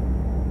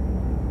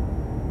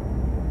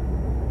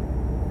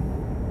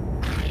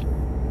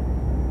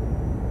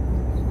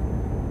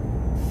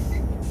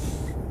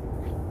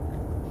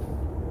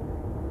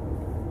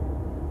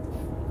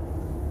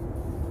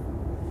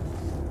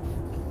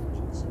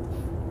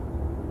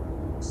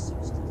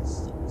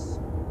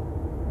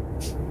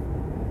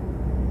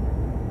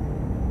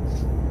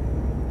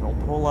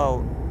 Pull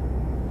out.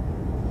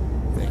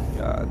 Thank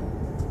God.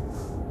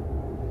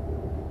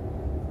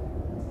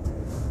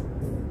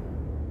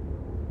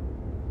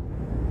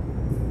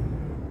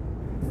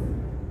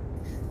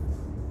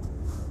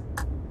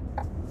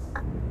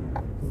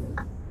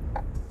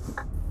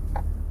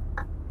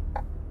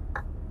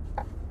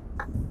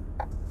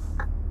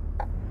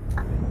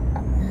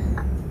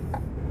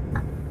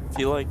 I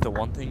feel like the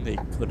one thing they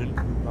could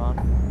improve on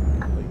in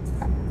like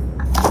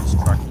these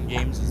trucking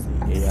games is the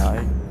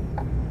AI.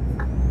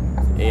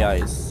 AI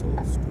is so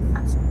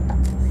stupid.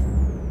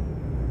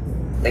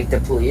 Like the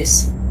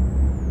police?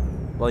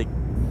 Like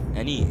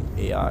any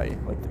AI,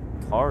 like the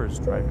cars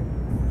driving.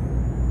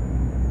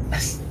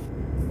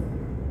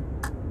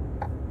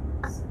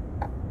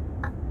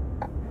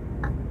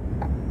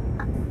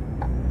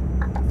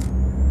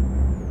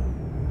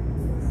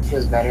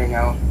 Feels better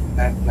now.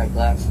 I have my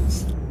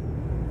glasses.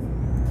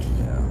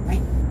 Yeah.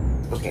 Right?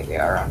 Okay, they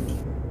are on.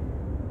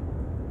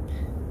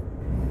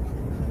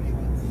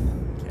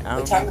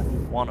 Okay, I don't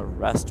even want to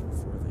rest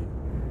before they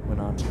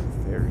went on to the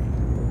ferry.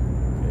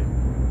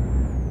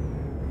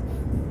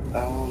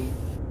 Okay.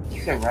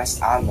 You can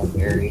rest on the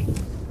ferry.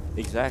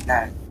 Exactly.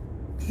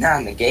 Not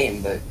in the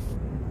game, but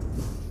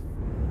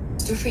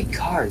stupid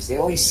cars. They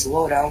always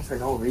slow down for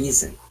no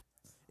reason.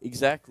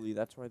 Exactly.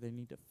 That's why they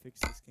need to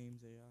fix this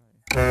game's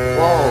AI.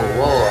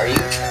 Whoa, are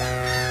you?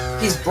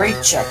 He's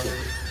brake checking.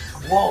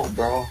 Whoa,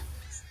 bro.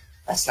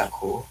 That's not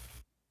cool.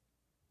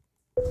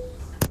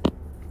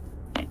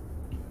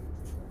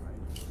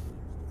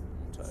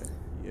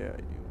 Yeah, I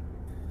do.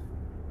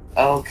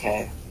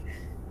 Okay.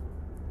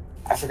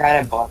 I forgot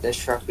I bought this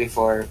truck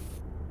before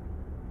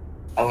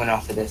I went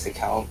off of this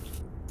account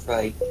for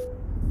like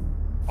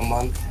a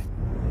month.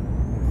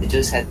 It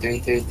just had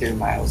 333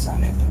 miles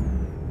on it.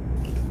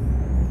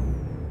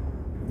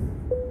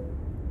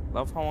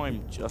 Love how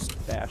I'm just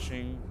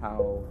bashing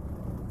how,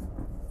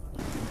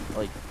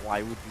 like,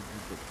 why would you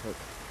need to put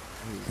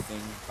your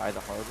thing by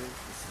the harbor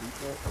to sleep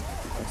at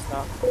the rest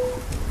stop?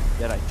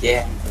 Yet I just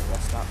use the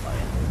rest stop by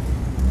it.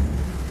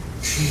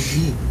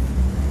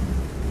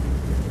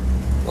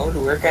 Go to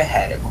work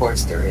ahead, of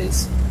course there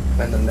is.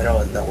 We're in the middle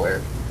of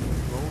nowhere.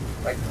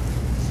 Like,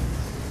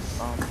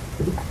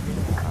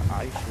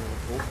 I sure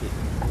hope it.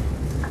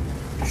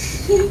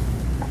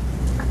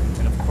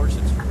 And of course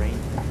it's raining.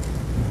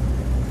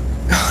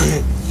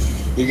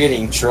 You're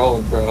getting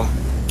trolled, bro.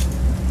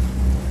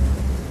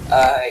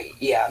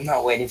 Yeah, I'm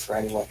not waiting for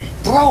anyone.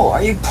 Bro,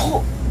 are you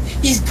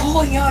He's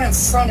pulling out in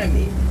front of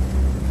me.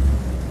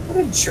 What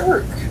a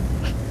jerk.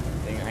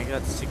 Dang, I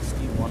got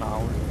 61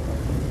 hours.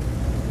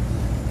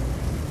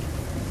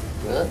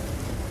 Good.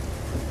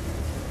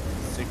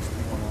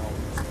 61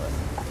 hours left.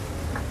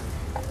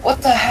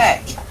 What the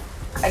heck?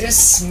 I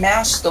just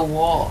smashed the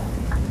wall.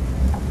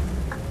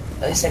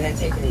 At least I didn't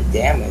take any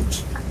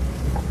damage.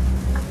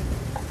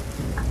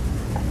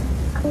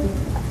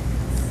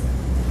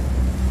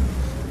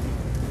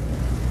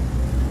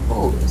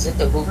 Is it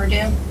the Hoover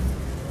Dam?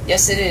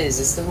 Yes, it is.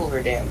 It's the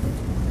Hoover Dam.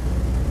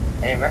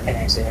 I didn't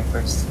recognize it at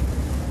first.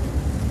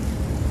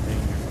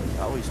 It's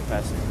always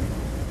passing.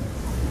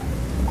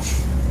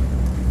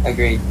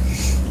 Agreed.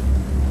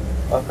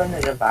 Welcome to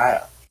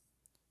Nevada.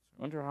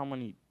 I wonder how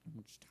much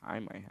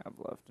time I have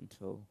left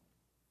until.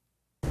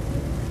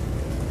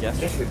 Yes.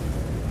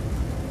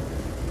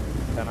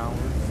 10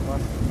 hours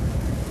left.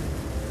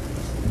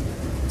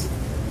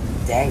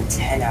 Dang,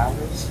 10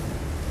 hours?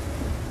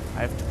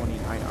 I have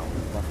 29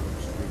 hours left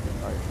of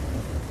streaming live.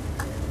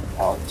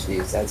 Oh,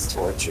 jeez, that's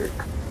torture.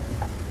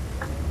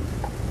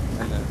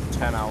 And then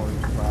 10 hours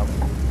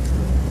probably.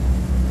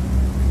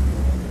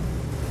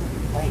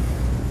 Wait.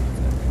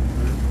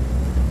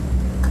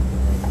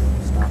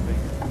 Stopping.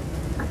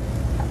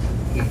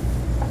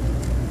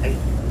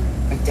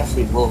 I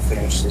definitely will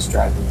finish this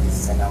drive with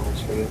these 10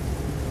 hours for you.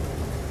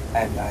 I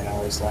have 9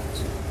 hours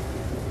left.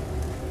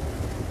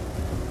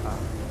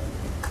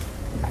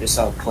 I just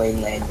saw a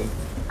plane landing.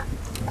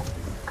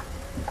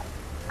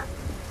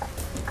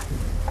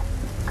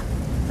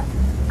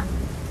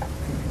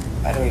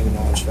 I don't even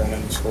know which one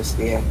I'm supposed to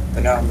be in,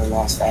 but now I'm in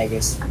Las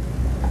Vegas. So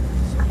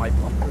my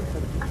bumper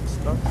kept getting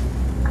stuck.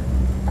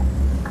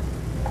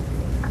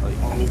 Like,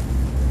 it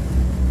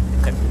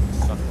kept getting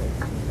stuck like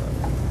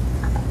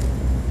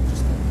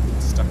just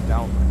getting stuck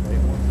down the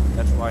right one.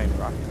 That's why in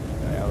Rocket League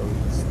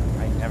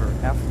I never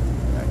have to do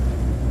that.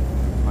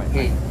 I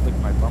click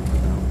my bumper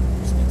down,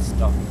 just get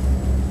stuck.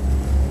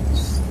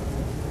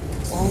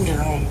 Slow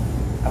down.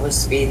 I was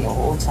speeding the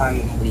whole time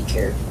and nobody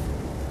cared.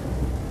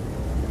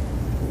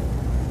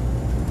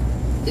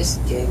 This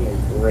game is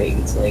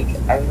great. Like,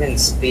 I've been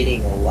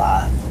speeding a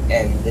lot,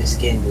 and this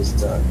game just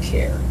doesn't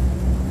care.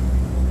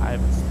 I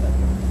haven't sped.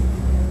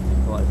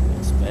 Well, I've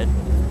been sped,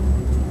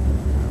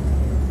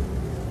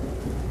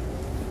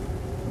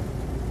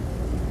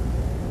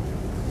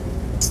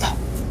 but Stop.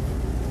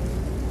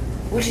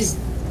 What is...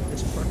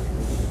 it's perfect.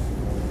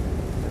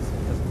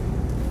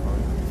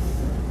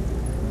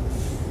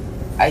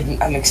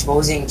 I'm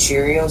exposing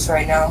Cheerios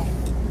right now.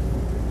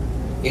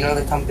 You know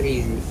the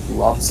company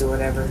Loves or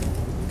whatever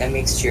that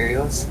makes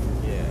Cheerios?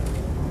 Yeah.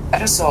 I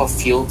just saw a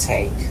fuel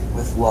tank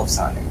with Loves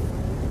on it.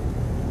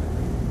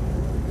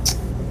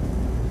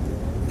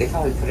 They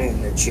probably put it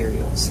in their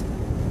Cheerios.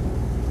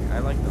 I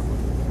like the one.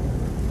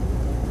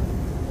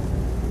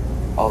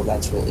 Oh,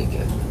 that's really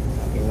good.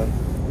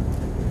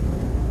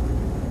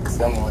 It's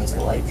the only ones I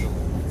like.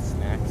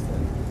 Snacks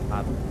that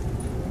pop.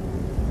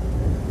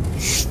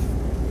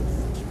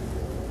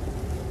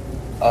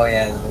 Oh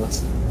yeah,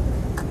 those.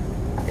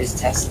 There's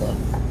Tesla.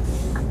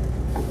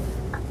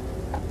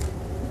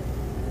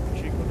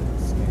 Actually, go to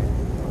the scan.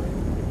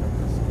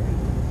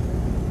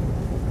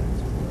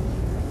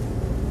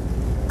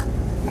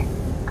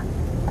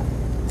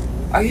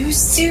 Are you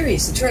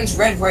serious? It turns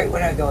red right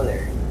when I go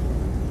there.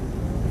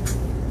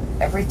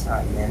 Every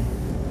time, man.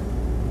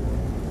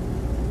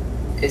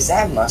 Is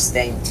that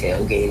Mustang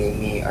tailgating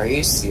me? Are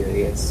you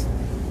serious?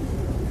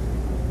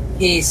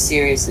 He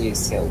seriously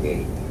is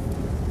tailgating me.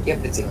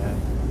 Yep, it's a guy.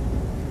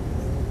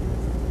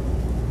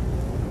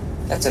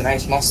 That's a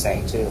nice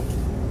Mustang, too.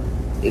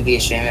 It'd be a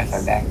shame if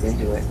I backed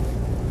into it.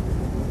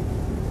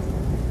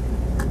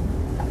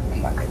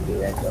 I'm not gonna do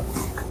that, though.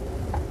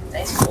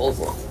 Nice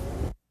Volvo.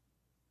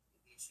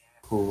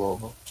 Cool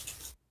Volvo.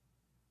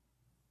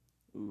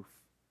 Oof.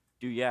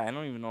 Dude, yeah, I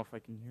don't even know if I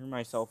can hear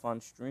myself on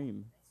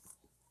stream.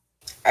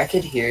 I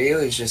could hear you,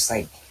 it's just,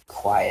 like,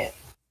 quiet.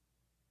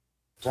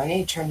 Do I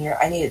need to turn here?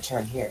 I need to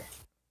turn here.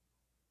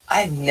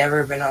 I've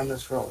never been on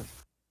this road.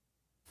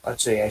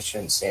 Actually, I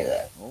shouldn't say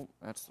that. Oh,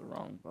 that's the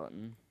wrong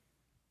button.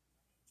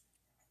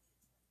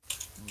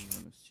 I'm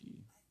gonna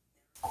see.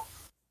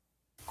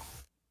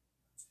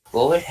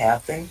 What would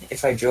happen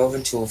if I drove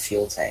into a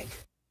fuel tank?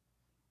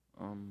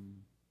 Audio.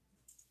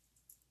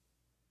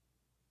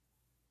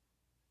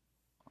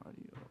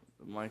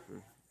 The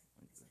micro.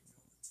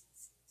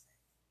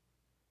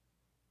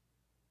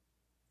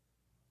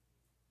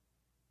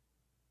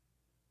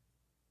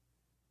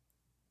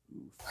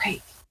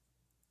 Great.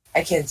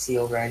 I can't see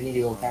over. I need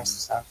to go past the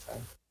stop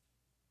sign.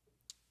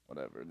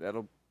 Whatever.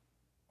 That'll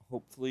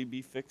hopefully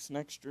be fixed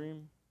next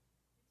stream.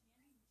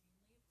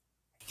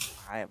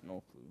 I have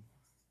no clue.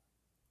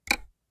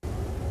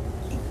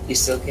 You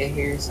still can't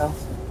hear yourself?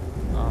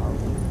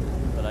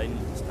 But I need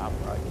to stop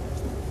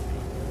broadcasting.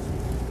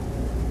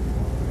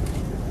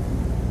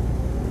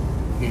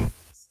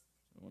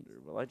 I wonder,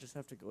 will I just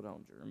have to go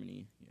down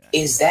Germany? Yeah.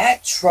 Is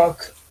that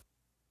truck...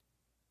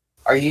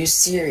 Are you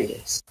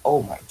serious?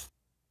 Oh my...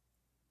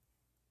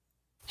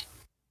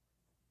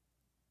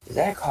 Is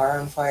that a car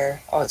on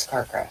fire? Oh, it's a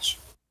car crash.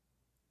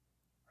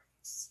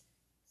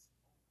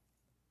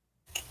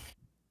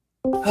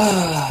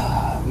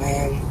 Ah,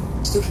 man.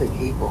 Stupid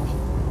people.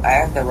 I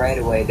have the right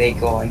of way. They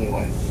go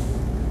anyway.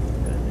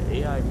 The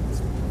AI needs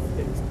to be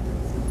fixed.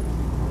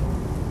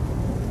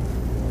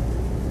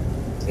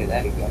 Say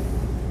that again.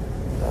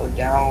 Go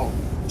down.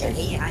 The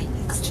AI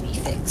needs to be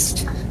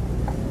fixed.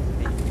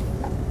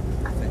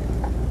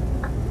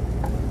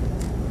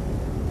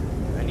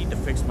 I need to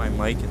fix my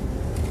mic.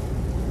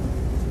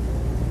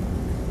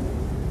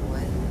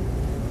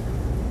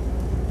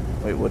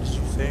 Wait, what did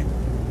you say?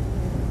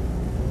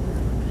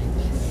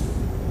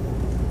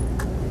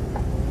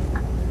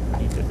 I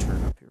need to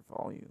turn up your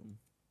volume.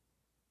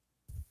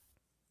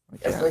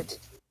 Again.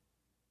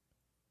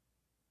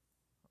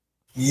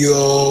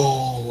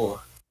 Yo.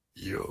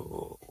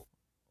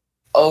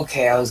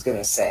 Okay, I was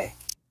gonna say.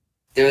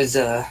 There was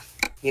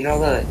you know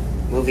the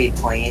movie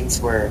Planes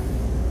where,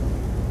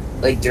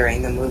 like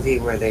during the movie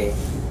where they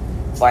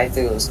fly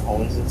through those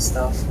cones and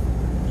stuff?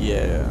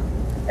 Yeah.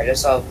 I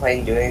just saw a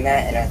plane doing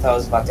that and I thought it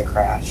was about to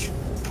crash.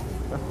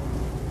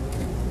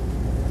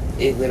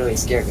 It literally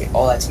scared me.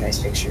 Oh, that's a nice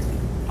picture.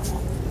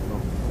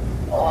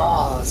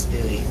 Oh, that's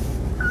beauty.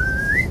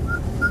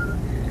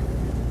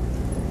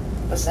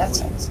 What's that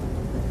size?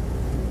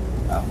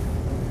 Oh,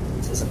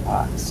 this is a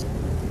box.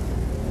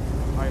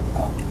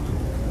 Oh.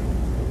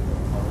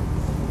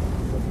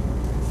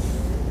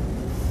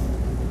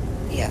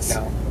 Yes.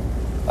 No.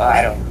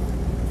 I don't.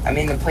 I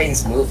mean the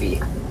Planes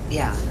movie.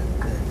 Yeah.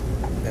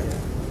 The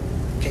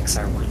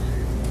Pixar one.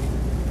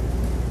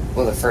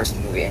 Well, the first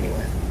movie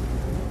anyway.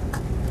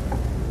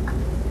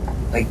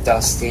 Like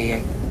Dusty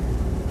and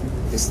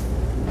just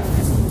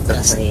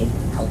the plane.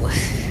 Oh.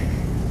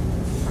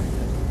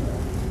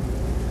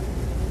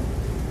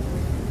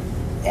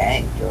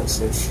 Dang,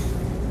 Joseph.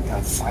 You're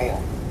on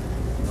fire.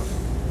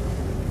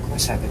 Of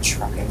course I have a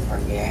truck in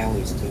front of me, I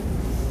always do.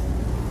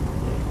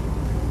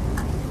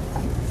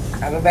 I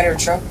have a better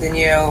truck than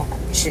you.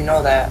 You should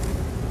know that.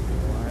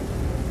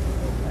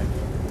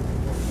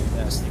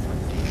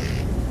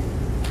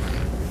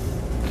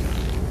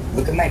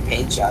 Look at my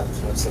paint job,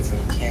 Joseph,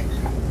 when you can.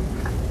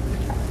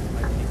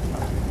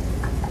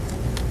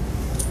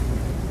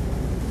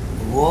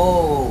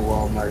 Whoa,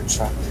 Walmart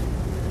truck.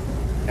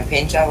 My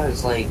paint job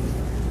is like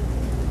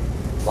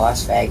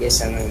Las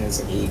Vegas and then there's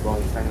an eagle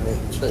in front of it.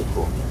 It's really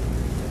cool.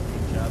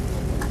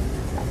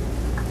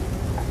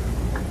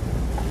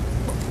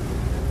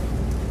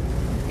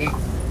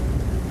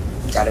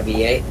 Got a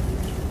V8.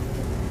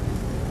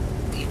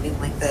 You mean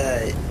like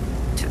the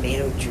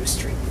tomato juice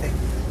drink thing?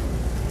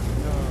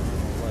 No,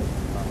 like,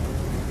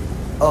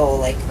 Oh,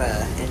 like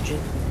the engine?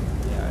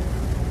 yeah.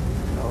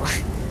 Oh.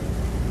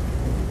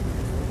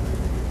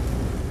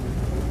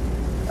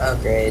 Oh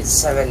great,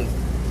 it's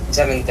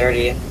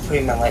 7:30.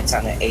 Putting my lights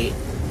on at 8.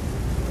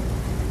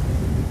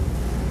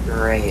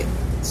 Great.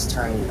 It's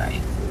turning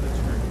night.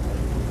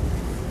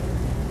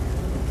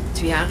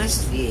 To be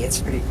honest, it's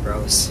pretty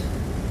gross.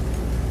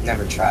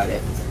 Never tried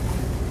it.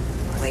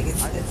 Like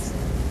it's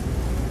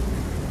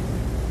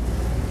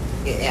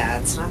yeah,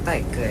 it's not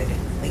that good.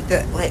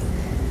 Like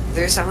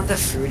there's some of the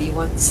fruity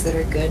ones that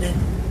are good,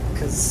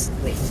 cause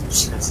like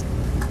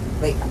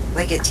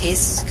it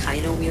tastes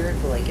kind of weird,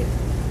 but like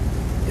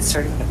it's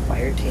sort of an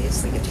acquired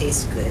taste. Like it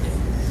tastes good,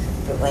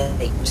 but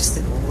like just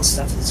the normal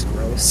stuff is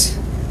gross.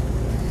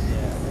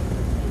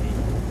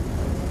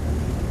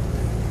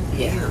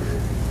 Yeah.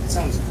 It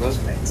sounds gross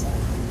by itself.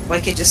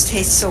 Like it just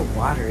tastes so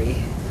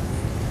watery.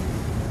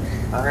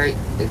 Alright,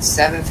 it's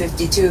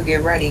 7:52.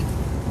 Get ready.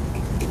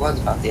 It was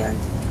about the end.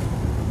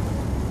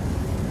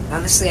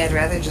 Honestly, I'd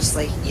rather just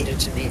like eat a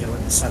tomato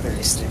in the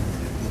southern stick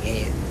than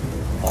eat it.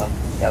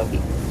 That would be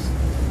gross.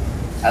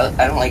 I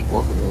don't like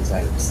both of those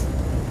items.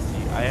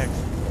 See, I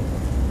actually.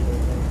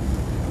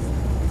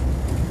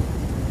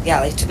 Yeah,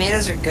 like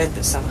tomatoes are good,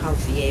 but somehow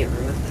V8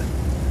 ruined them.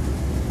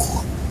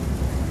 Oh,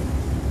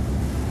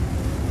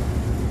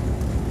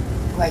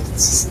 I can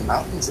see some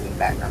mountains in the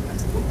background.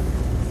 That's cool.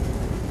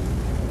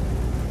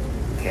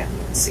 Okay, I'm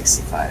at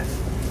 65.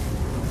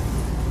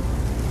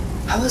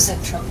 How is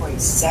that truck going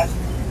 7?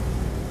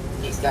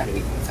 He's got to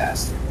be going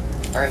faster.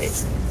 Alright,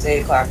 it's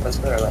 8 o'clock. Let's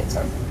put our lights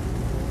on.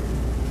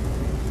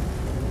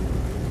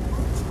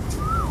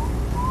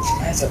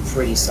 That's a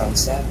pretty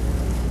sunset.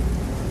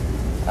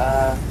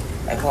 I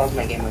paused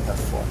my game with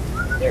F4.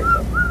 There we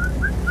go.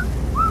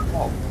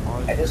 Oh,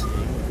 I just...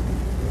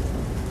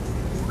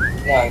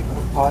 Yeah, I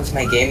paused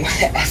my game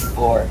at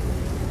F4.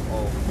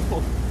 Oh.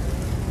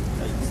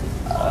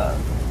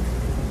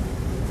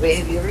 Wait,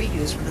 have you ever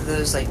used one of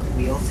those like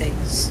wheel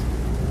things?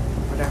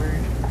 Whatever.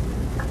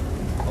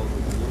 Oh,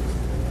 the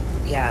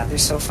wheels? Yeah, they're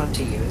so fun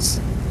to use.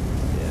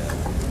 Yeah.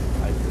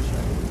 I wish I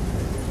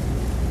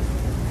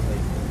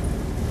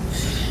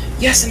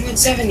would. Yes, I'm at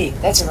 70.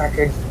 That's a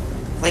record.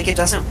 Like it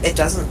doesn't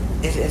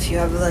if you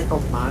have like a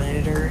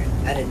monitor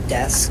at a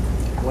desk,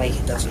 like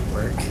it doesn't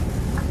work.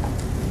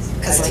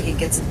 Cause like it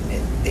gets in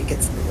the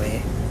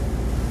way.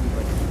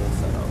 Like a full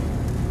setup.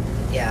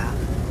 Yeah.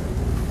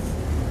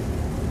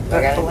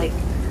 Okay. But like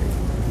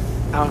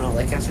I don't know,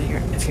 like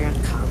if you're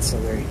on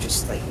console where you're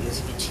just like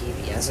using a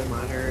TV as a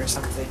monitor or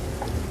something,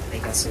 I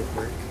guess it would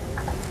work.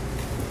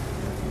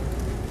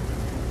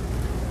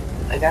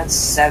 I got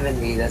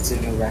 70. That's a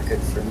new record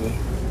for me.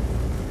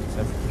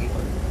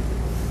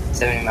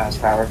 70 miles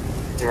per hour.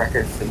 The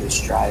record for this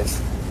drive.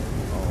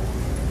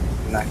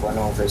 I'm not going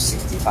over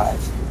 65.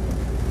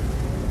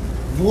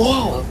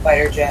 Whoa!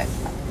 Fighter jet.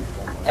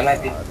 That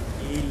might be.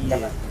 That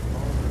might.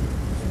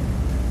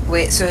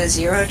 Wait, so is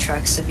Euro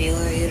Truck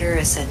Simulator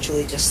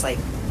essentially just like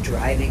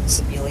driving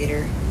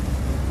simulator?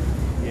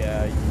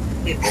 Yeah.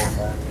 They both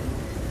are.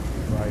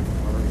 drive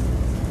cars.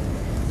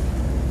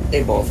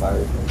 They both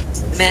are.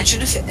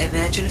 Imagine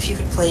if you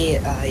could play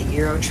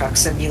Euro Truck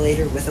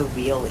Simulator with a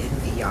wheel in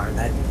VR.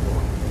 That'd be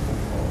cool.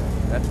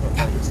 That's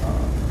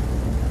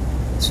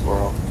what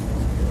Squirrel.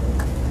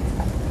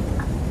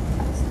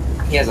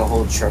 He has a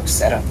whole truck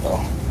setup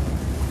though.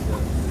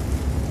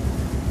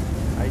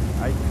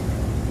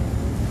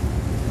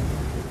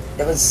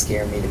 That would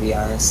scare me, to be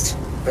honest.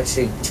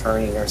 Especially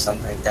turning or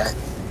something like that.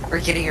 Or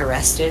getting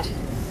arrested.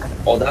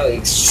 Oh, that would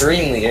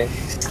extremely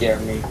scare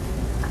me.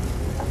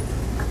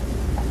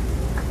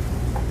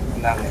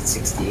 I'm at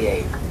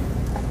 68.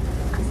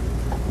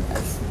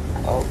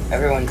 Oh,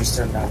 everyone just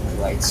turned down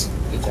the lights.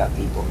 Good job,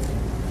 people.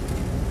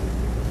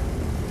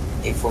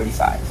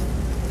 8:45.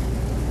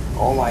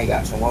 Oh my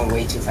gosh, I'm going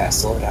way too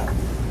fast. Slow down.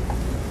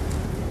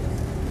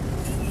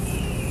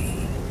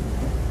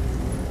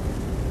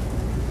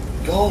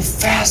 Go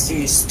faster,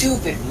 you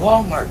stupid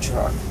Walmart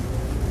truck.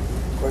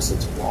 Of course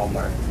it's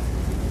Walmart.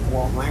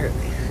 Walmart.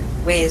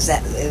 Wait, is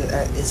that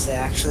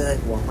actually like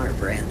Walmart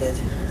branded?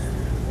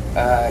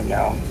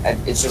 No.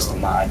 It's just a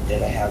mod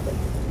that I have.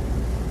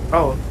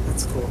 Oh,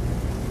 that's cool.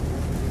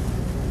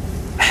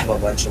 I have a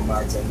bunch of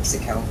mods on this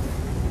account.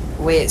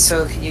 Wait,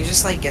 so can you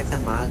just like get the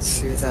mods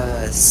through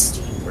the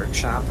Steam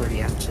Workshop, or do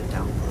you have to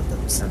download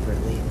them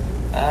separately?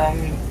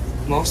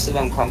 Most of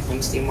them come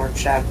from Steam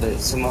Workshop, but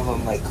some of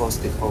them, like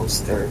Coast to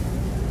Coast or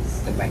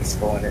the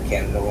Mexico one or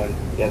Canada one,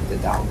 you have to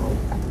download.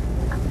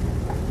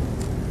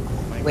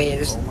 Wait,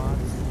 is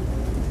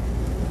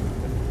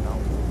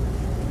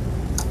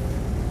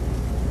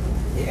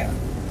Yeah.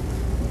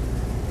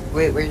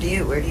 wait, where do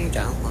you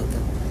download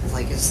them?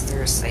 Like, is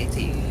there a site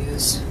that you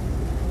use?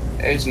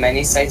 There's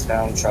many sites, but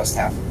I don't trust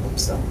half of them,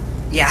 so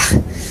Yeah,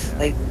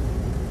 like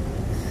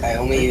I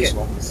only use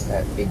ones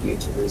that big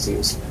YouTubers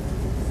use.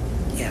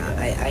 yeah,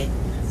 I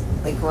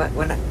like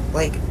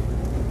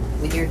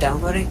when you're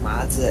downloading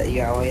mods,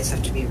 you always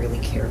have to be really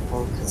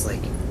careful because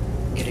like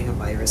getting a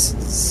virus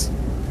is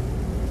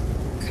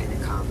kind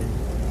of common.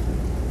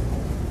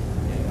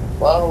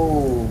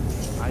 Whoa!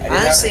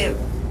 Honestly,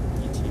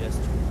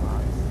 ETS2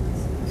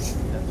 mods.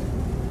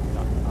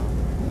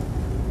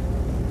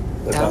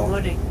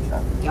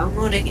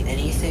 downloading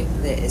anything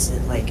that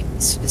isn't like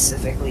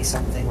specifically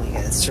something like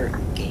a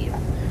certain game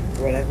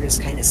or whatever is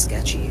kind of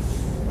sketchy.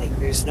 Like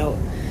there's no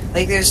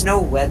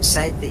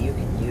website that you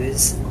can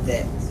use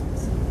that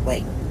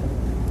like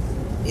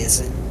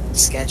isn't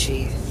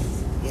sketchy,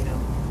 you know.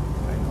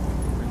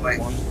 Like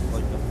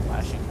the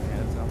flashing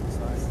ads on the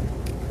side.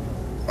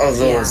 Oh,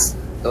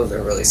 those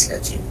are really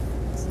sketchy.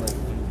 It's like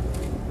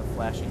the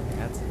flashing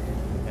ads and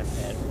you have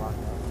ad block on.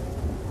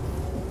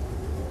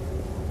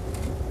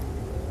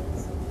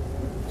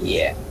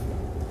 Yeah.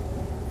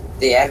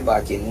 The ad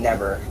block you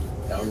never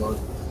download.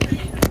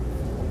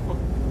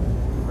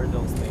 Or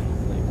those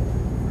things like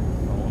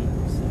phone that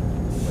you see in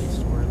the Play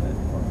Store that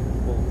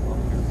will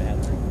up your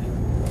battery.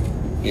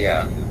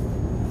 Yeah.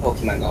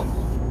 Pokemon Go.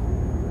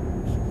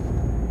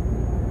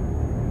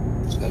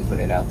 Just gonna put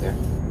it out there.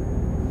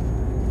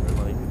 Or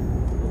like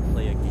we'll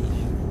play a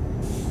game,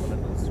 one of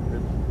those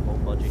really low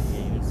budget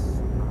games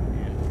on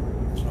Android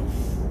or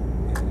something,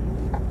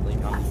 and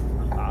like on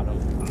the bottom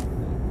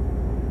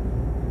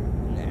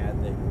an ad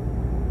that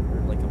or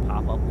like a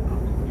pop up will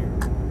come in here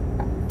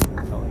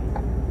telling you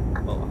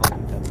about how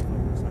you have to play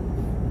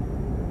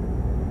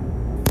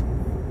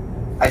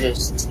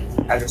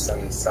I just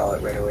uninstall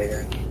it right away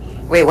then.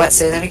 Wait, what?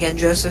 Say that again,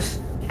 Joseph.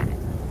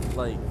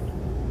 like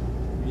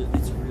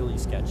it's really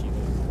sketchy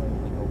when you're playing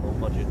like a low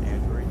budget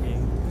Android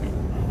game.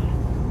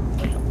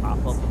 Like a pop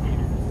up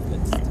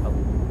that's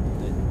telling you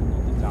that you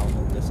need to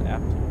download this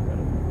app to get rid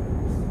of it.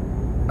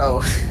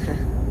 Oh, It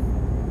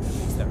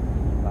makes that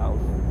really loud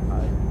or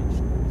high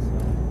pitched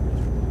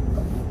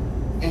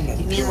sound.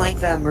 you mean like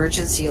the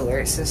emergency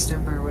alert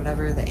system or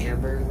whatever, the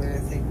Amber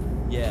Alert thing?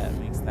 Yeah, it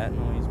makes that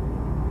noise.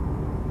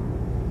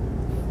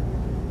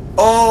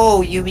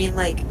 Oh, you mean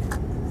like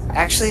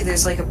actually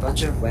there's like a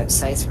bunch of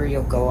websites where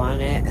you'll go on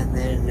it and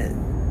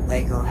then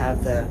like it'll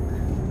have the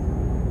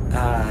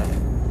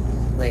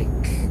like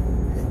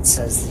it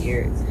says that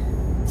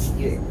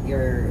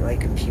your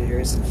like computer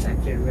is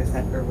infected with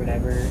it or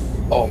whatever.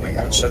 Oh my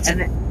gosh, that's... And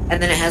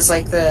then it has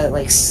like the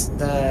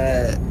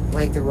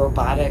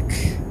robotic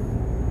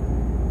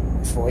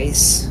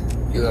voice.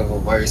 You have a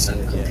virus on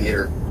your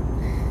computer.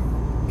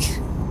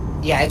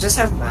 Yeah, I just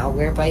have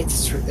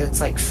Malwarebytes. It's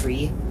like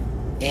free,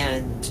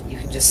 and you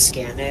can just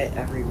scan it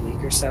every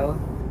week or so,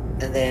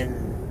 and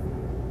then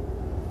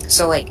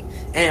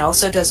and it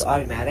also does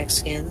automatic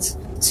scans.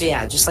 So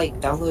yeah, just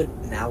like download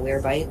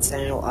Malwarebytes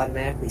and it'll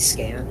automatically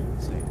scan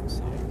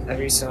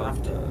every so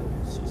often.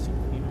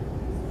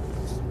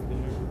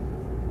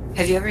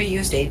 Have you ever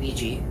used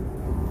AVG?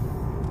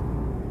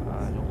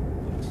 I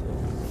don't think so.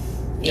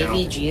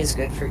 AVG is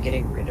good for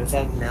getting rid of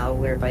them.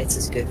 Malwarebytes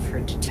is good for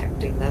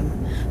detecting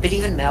them. But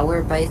even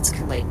Malwarebytes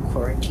can like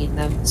quarantine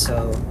them,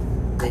 so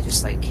they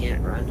just like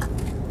can't run.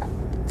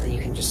 And you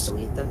can just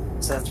delete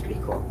them. So that's pretty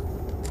cool.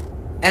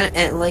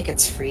 And like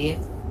it's free,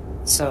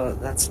 so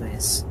that's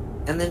nice.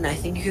 And then I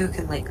think you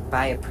can like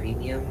buy a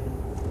premium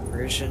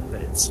version,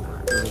 but it's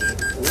not really.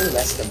 Ooh,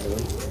 that's the blue.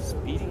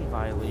 Speeding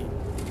violate.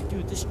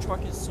 Dude, this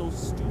truck is so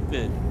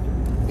stupid.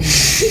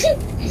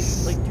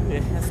 Like, dude,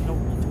 it has no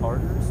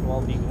retarder, so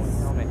I'll be going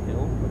down a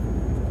hill with a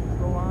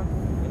go on,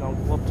 and I'll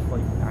go up to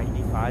like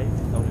 95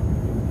 without it.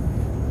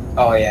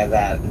 Oh yeah,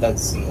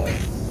 that's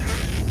annoying.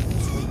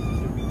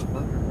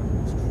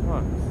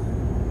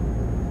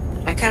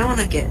 I kind of want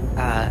to get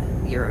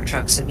Euro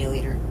Truck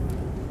Simulator.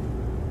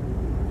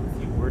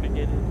 If you were to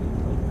get it,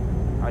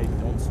 like, I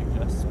don't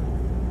suggest it.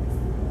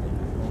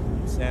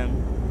 Like, Sam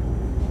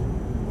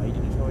might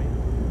enjoy it.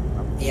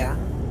 Probably. Yeah.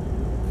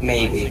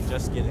 Maybe. I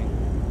suggest getting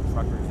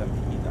Truckers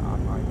MP, the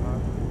online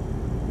mod.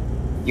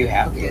 You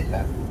have to get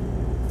that.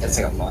 That's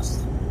like a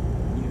must.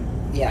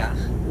 Yeah.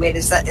 Wait,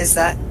 is that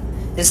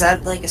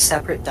like a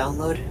separate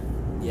download?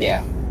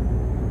 Yeah.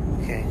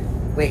 Okay.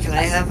 Wait, can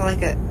I have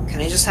can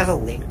I just have a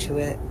link to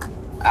it?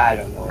 I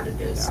don't know what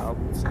it is. Yeah, I'll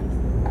send you.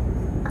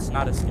 It's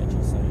not a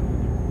sketchy site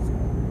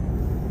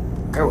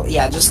either. Or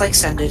yeah, just like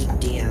send it in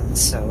DMs.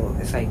 So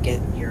if I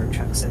get Euro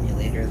Truck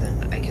Simulator,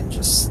 then I can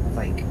just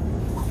like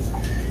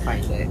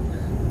find it.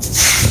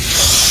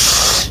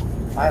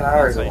 5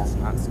 hours ago. It's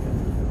not sketchy.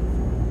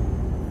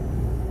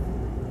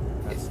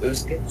 It was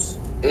sketchy.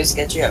 It was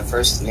sketchy at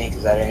first to me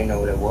because I didn't know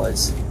what it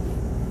was.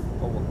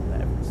 Oh, well,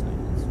 every site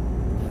is.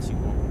 Unless you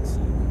go and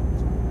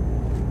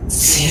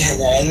see.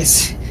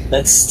 CNN.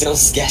 That's still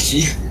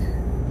sketchy.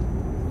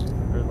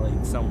 Or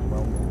like some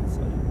well-known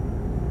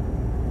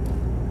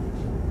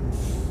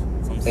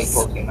site. Like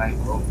Pokemon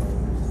Go.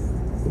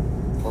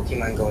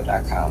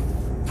 PokemonGo.com.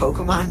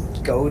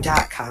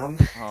 PokemonGo.com.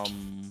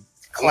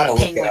 I'm gonna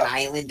look it up.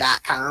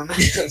 PenguinIsland.com.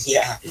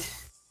 Yeah.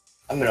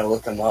 I'm gonna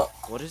look them up.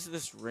 What is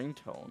this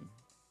ringtone?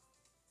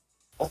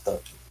 What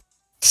the?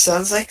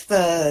 Sounds like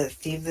the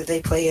theme that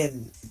they play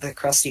in the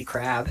Krusty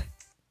Krab.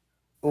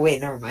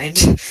 Wait, never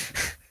mind.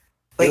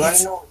 You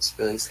wanna know what's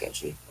really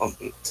sketchy? Oh,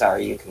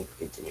 sorry, you can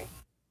continue.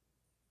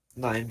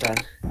 No, I'm done.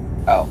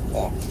 Oh,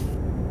 well.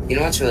 You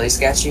know what's really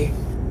sketchy?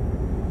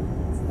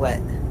 What?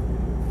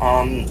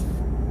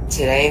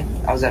 Today,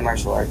 I was at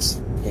martial arts.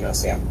 You know,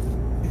 Sam.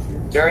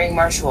 During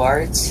martial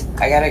arts,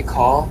 I got a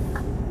call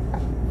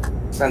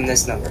from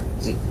this number.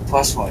 +1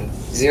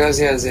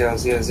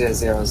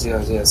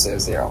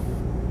 00000000000.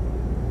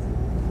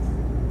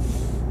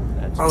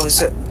 Oh,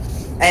 so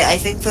I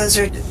think those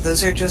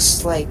are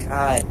just like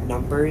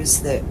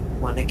numbers that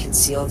want to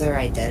conceal their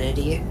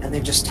identity, and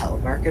they're just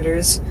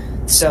telemarketers.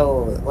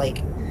 So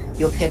like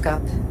you'll pick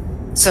up.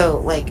 So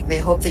like they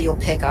hope that you'll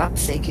pick up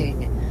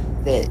thinking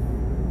that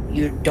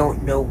you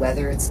don't know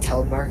whether it's a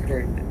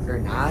telemarketer or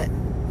not.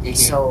 Mm-hmm.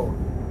 So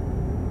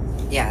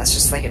yeah, it's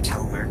just like a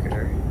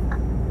telemarketer.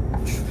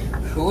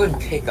 Who would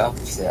pick up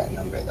to that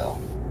number though?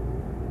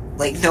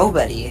 Like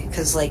nobody,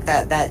 because like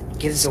that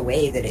gives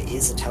away that it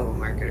is a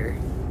telemarketer.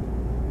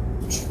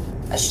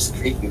 That's just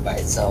creepy by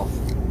itself.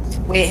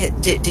 Wait,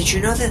 did you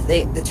know that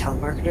the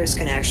telemarketers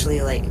can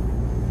actually like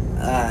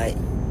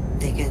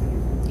they can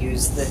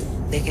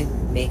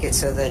make it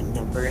so the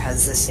number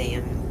has the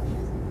same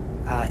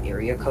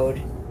area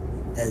code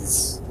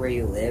as where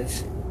you live?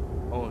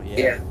 Oh yeah.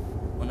 Yeah.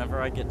 Whenever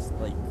I get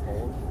like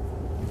called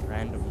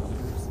random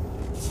numbers,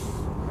 it's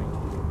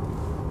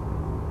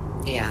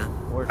ringtone. Yeah.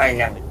 Or I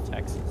know. like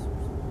Texas.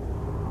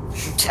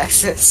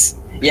 Texas.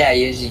 Yeah,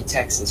 usually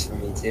Texas for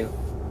me too.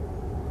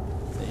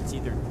 It's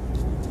either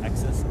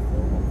Texas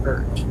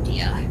Or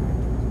India.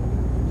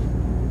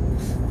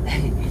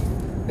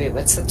 Wait,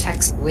 what's the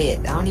Tex? Wait,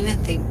 I don't even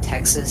think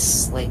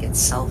Texas like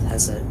itself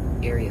has an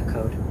area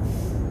code.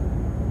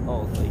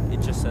 Oh, like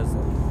it just says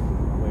like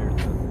where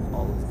the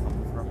call is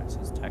coming from. It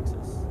says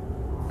Texas.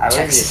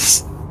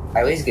 Texas.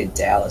 I always get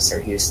Dallas or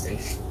Houston.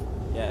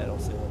 Yeah, it'll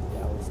say like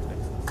Dallas,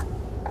 Texas.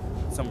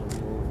 Some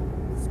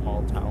real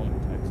small town in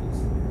Texas.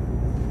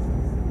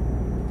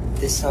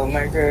 This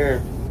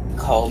homemaker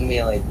called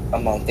me like a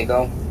month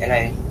ago, and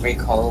I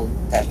recalled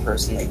that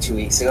person like 2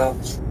 weeks ago.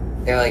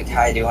 They're like,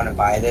 "Hi, do you want to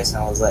buy this?"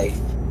 And I was like,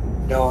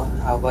 "No.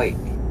 How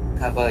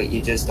about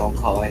you just don't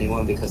call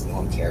anyone because no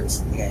one cares."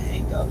 And I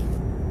hang up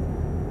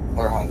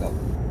or hung up.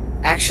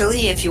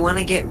 Actually, if you want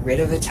to get rid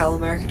of a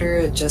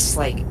telemarketer, just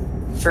like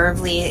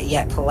firmly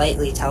yet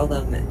politely tell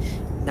them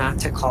not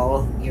to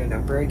call your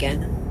number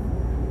again.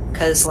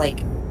 Because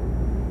like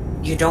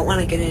you don't want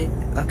to get in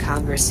a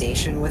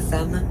conversation with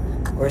them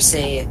or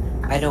say,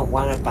 "I don't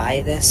want to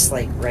buy this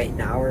like right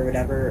now" or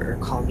whatever, or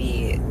call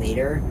me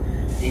later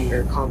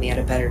or call me at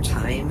a better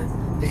time,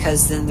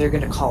 because then they're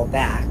gonna call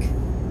back.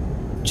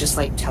 Just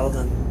like tell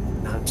them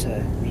not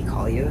to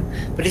recall you.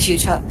 But if you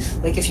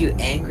if you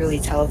angrily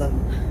tell them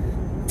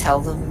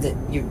that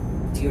you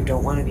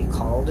don't want to be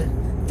called,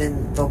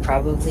 then they'll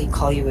probably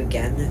call you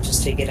again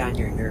just to get on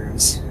your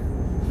nerves.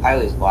 I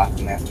always block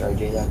them after I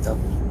do that though.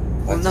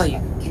 Well, no,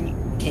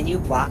 can you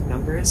block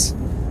numbers?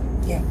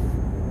 Yeah.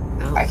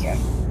 I can.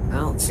 I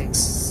don't think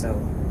so.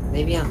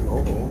 Maybe on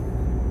mobile.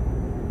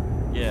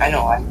 Yeah. I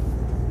know.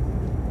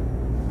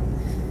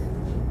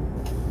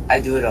 I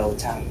do it all the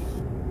time.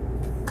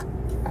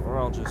 Or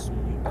I'll just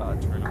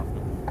turn off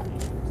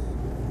notifications.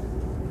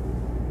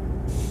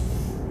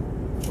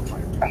 For my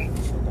so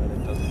that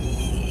it doesn't.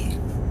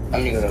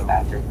 I'm gonna go to the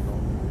bathroom.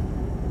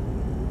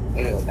 I'm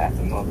gonna go to the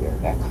bathroom. I'll be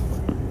right back.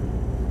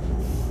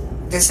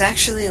 There's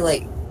actually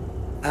like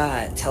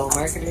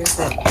telemarketers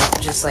that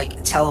just like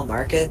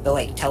telemarket, they'll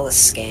like tell a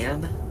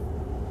scam,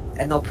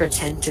 and they'll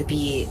pretend to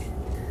be.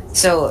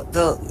 So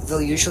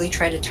they'll usually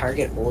try to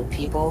target old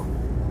people,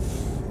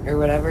 or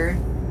whatever,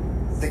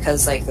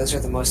 because like those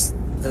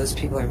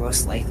people are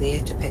most likely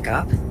to pick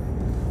up,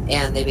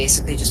 and they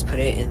basically just put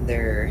it in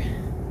their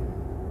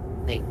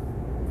like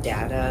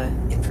data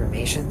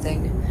information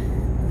thing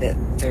that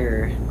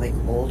they're like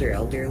old or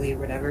elderly or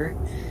whatever,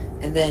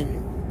 and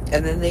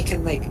then they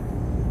can like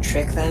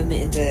trick them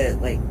into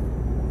like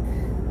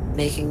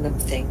making them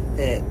think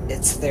that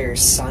it's their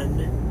son,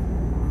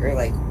 or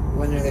like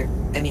one of their,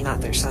 I mean not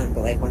their son,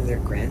 but like one of their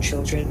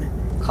grandchildren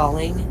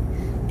calling,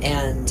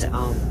 and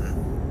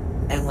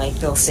like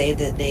they'll say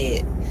that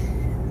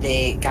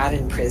they got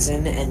in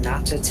prison and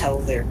not to tell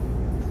their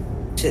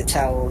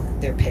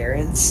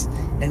parents,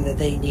 and that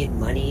they need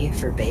money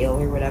for bail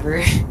or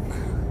whatever.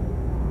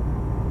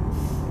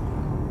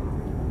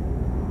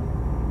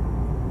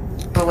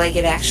 But like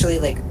it actually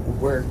like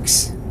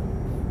works,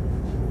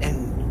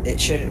 and it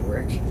shouldn't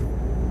work. Say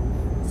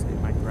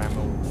my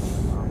grandma would be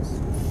my mom's.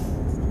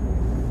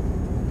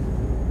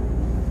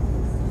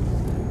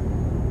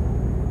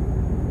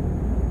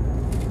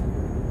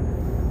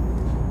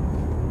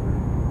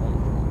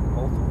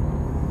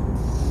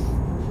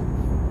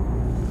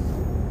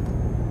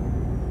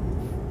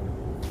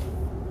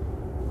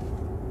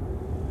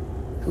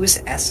 Who's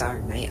SR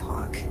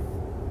Nighthawk?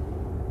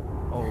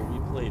 Oh, we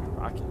played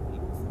Rocket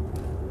League.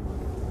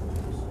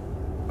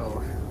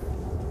 Oh.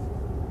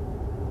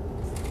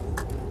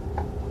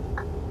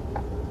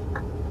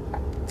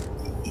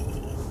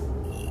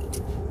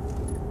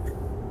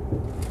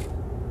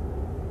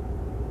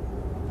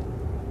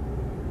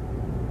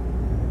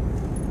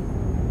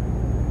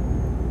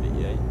 But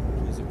yeah,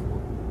 he's a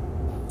cool.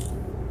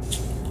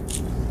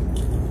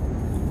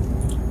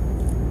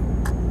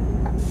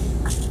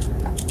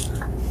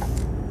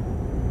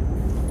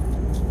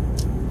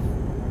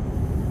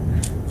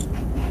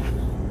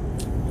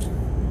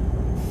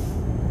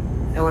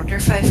 I wonder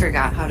if I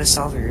forgot how to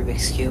solve a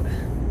Rubik's Cube.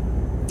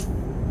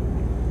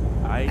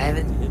 I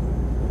haven't- did.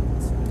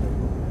 It's been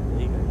a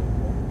late.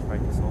 I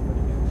tried to solve it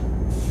again.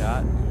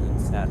 Got and then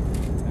sat for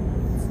 10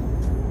 minutes.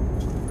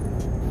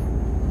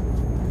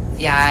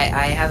 Yeah,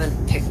 I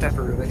haven't picked up a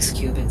Rubik's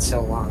Cube in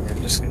so long.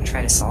 I'm just gonna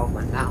try to solve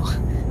one now.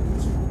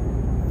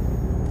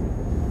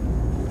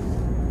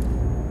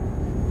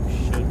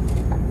 Should.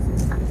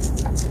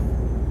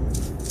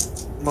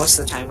 Most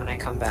of the time when I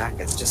come back,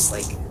 it just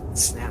like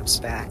snaps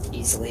back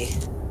easily.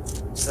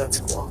 So that's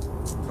cool.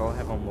 Go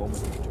have a moment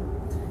of truth.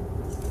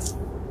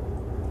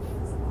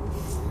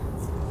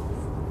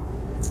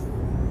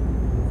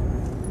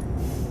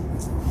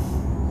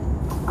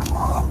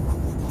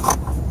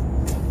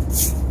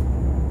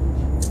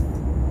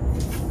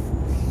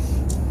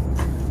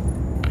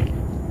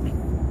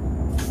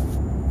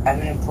 I have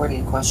an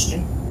important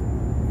question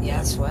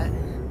Yes, what?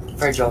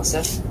 for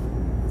Joseph.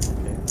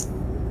 Okay.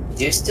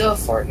 Do you still have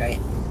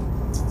Fortnite?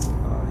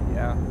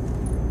 Yeah.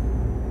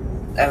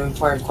 I have an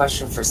important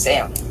question for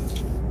Sam.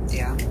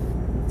 Yeah.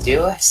 Do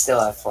you still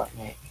have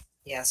Fortnite?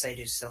 Yes, I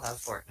do still have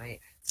Fortnite.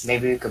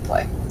 Maybe we could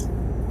play.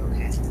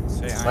 Okay.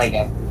 Say I'm Like,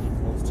 pretty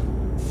close to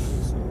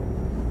so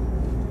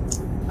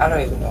I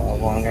don't even know how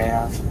long I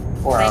have.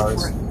 4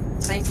 hours.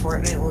 Playing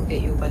Fortnite will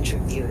get you a bunch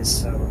of views,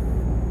 so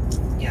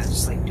yeah,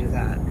 just like do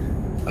that.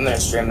 I'm gonna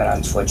stream it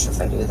on Twitch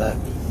if I do that.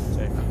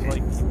 say I feel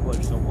like people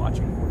are still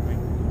watching Fortnite.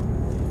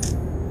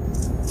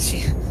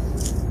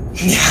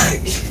 Yeah,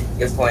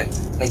 good point.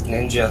 Like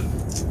Ninja.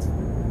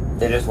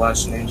 They just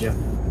watch Ninja.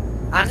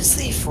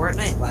 Honestly,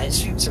 Fortnite live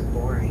streams are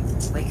boring.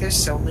 Like, there's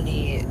so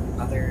many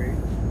other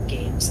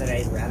games that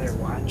I'd rather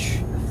watch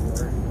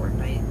before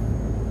Fortnite.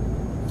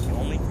 The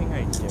only thing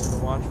I dare to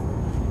watch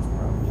Fortnite is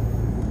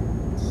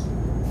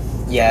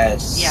probably.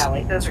 Yes. Yeah,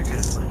 like those are kind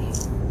of funny.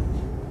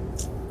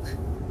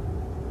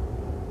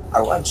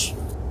 I watch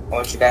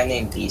a guy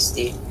named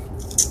Beastie.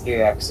 He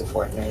reacts to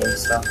Fortnite and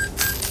stuff.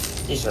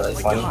 He's really Oh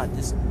my funny. god,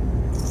 this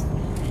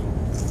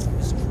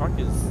truck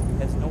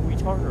has no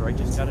retarder. I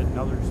just got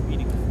another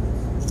speeding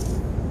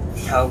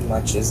offense. How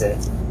much is it?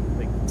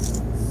 Like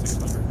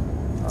 600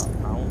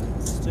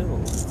 pounds still.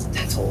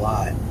 That's a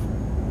lot.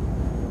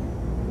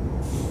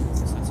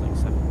 It's like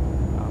 $700,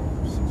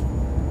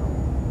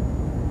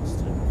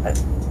 $600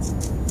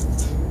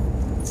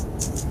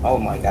 still. Oh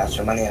my gosh,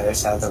 I'm on the other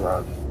side of the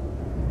road.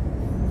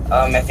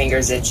 My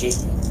finger's itchy.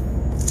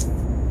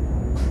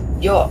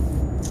 Yo,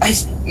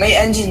 my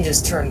engine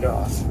just turned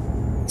off.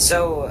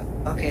 So,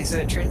 okay, so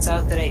it turns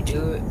out that I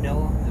do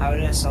know how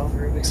to solve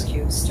Rubik's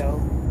Cube still,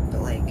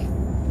 but like,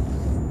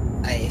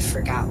 I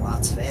forgot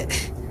lots of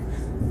it.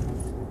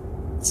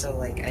 So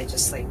like, I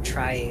just like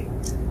try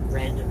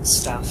random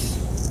stuff.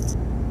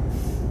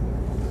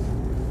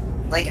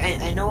 Like,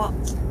 I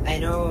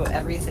know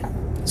everything.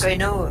 So I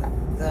know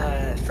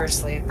the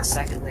first layer and the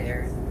second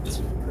layer is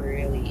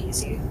really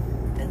easy,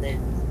 and then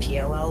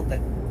PLL, but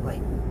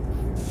like,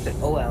 But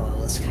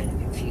OLL is kind of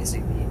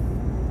confusing me.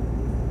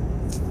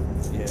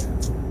 Yeah.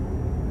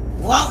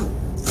 Whoa!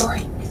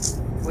 Great!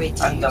 Wait,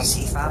 do I'm you done. use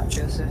CFOP,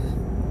 Joseph?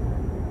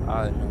 No,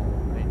 I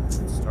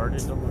started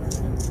to learn it.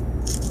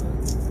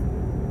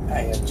 I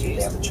have Do you two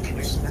use the damage.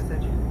 beginner's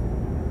method?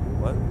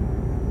 What?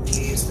 Do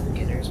you use the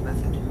beginner's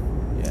method?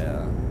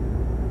 Yeah.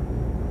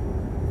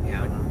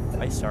 Yeah, I don't know.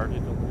 I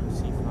started to learn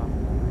CFOP.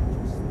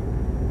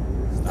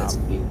 That's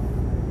Stop. cute.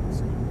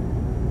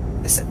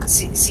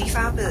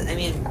 CFOP is, I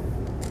mean,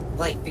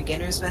 like,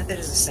 beginner's method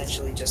is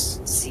essentially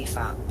just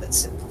CFOP, but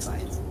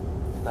simplified.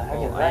 But how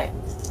Well, you right?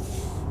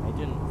 I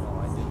didn't know.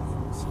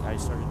 I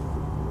started to learn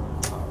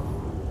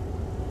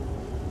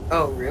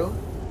Oh, Rue?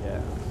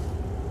 Yeah.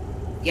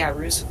 Yeah,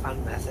 Rue's a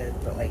fun method,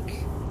 but,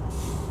 like,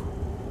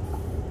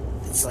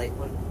 it's like,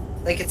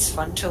 it's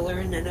fun to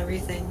learn and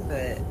everything,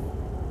 but,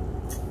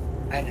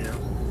 I don't know.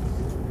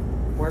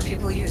 More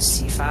people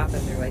use CFOP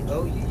and they're like,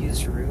 oh, you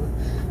use Rue?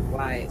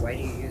 Why do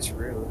you use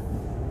Rue?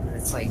 And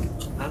it's like,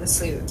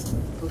 honestly,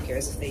 who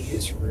cares if they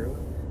use Rue?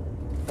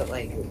 But,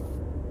 like,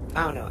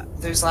 I don't know.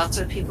 There's lots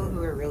of people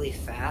who are really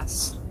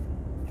fast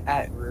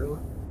at Rue,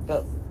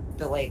 but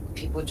like,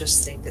 people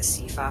just think that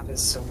CFOP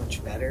is so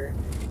much better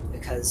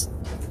because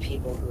the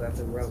people who have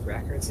the world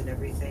records and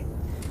everything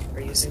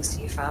are using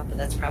CFOP, but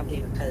that's probably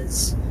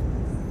because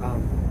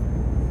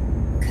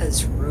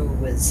Rue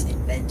was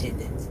invented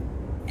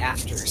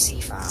after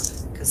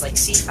CFOP. Because, like,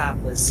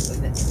 CFOP was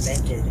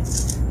invented,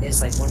 it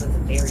was, like, one of the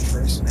very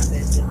first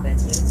methods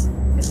invented,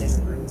 and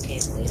then Rue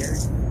came later.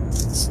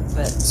 So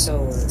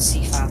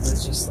CFOP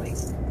was just, like,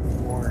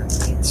 more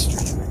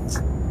mainstream.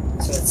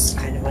 So it's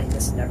kind of like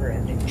this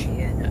never-ending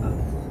chain of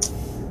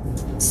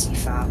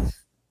CFOP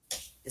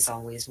is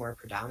always more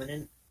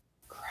predominant.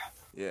 Crap.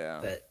 Yeah.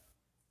 But,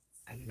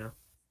 I don't know.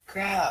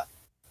 Crap.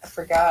 I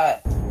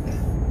forgot.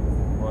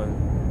 What?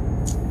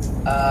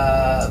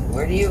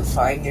 Where do you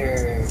find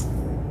your...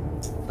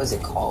 What's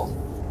it called?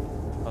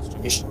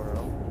 Custom Your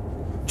URL?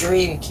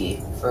 dream key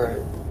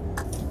for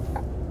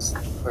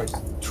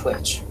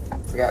Twitch.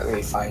 Forgot where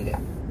you find it.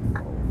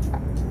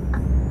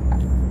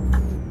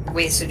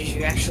 Wait, so did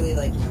you actually,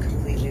 like,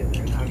 completely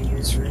learn how to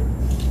use Rue?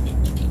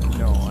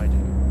 No, I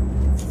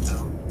didn't.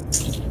 Oh.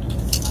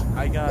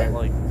 I got Yeah.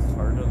 like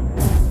part of the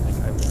word, like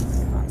I learned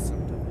the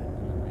concept of it,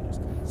 and then I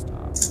just kind of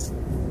stopped.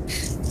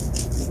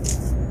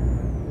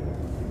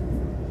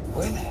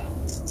 Where the hell?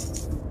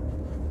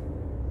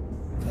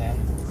 Okay.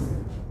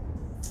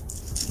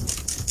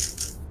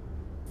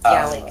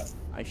 Yeah, like-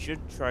 I should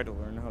try to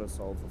learn how to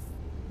solve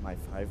my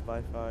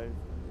 5x5.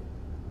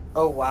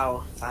 Oh,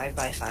 wow.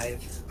 5x5.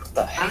 What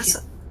the heck?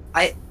 Honestly,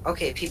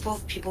 okay, people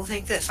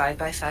think that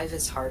 5x5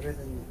 is harder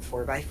than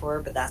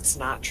 4x4, but that's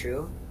not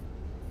true.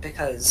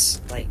 Because,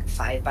 like,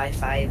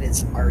 5x5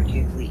 is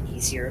arguably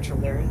easier to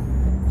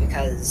learn.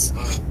 Because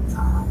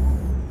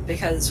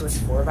with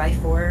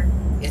 4x4,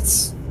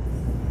 it's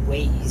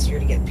way easier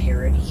to get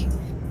parity.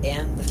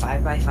 And the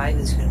 5x5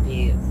 is going to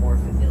be more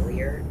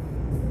familiar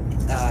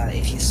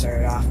if you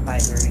start off by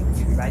learning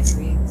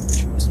 3x3,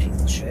 which most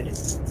people should.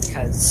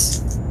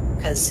 Because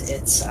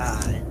it's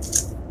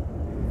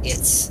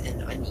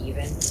an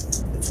uneven,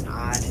 it's an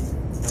odd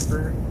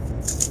number.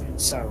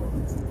 So,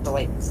 but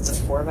like with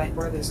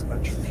 4x4, there's a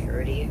bunch of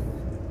parity,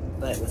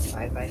 but with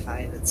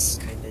 5x5, it's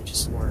kind of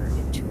just more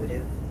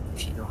intuitive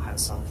if you know how to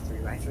solve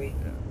 3x3.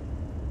 Yeah.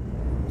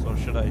 So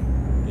should I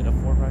get a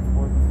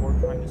 4x4 before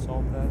trying to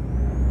solve that?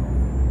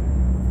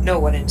 No,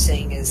 what I'm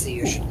saying is that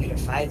you should get a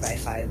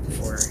 5x5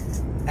 before.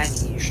 I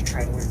mean, you should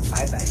try to learn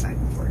 5x5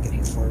 before getting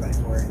a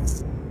 4x4.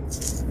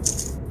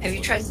 Have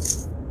you tried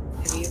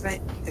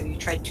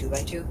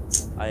 2x2?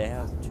 I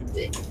have two.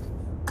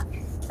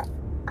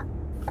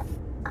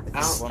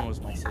 I think one was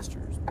my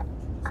sister's, but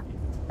she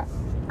just gave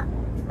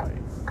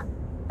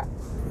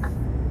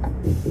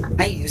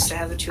it. I used to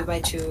have a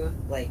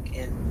 2x2, like,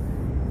 in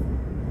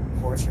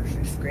 4th or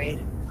 5th grade,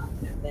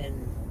 and then,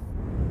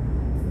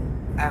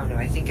 I don't know,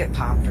 I think it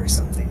popped or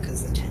something,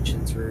 because the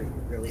tensions were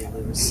really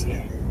loose,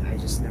 and then I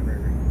just never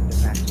put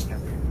it back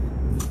together.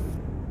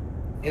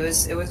 It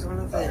was one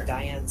of the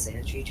Diane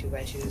Sanchi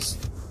 2x2s.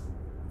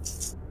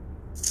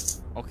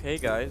 Okay,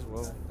 guys,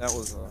 well, that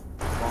was a long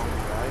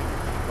drive,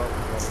 but we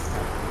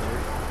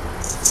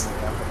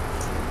got it.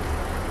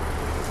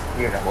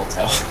 You're in a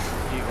hotel.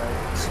 See you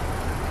guys.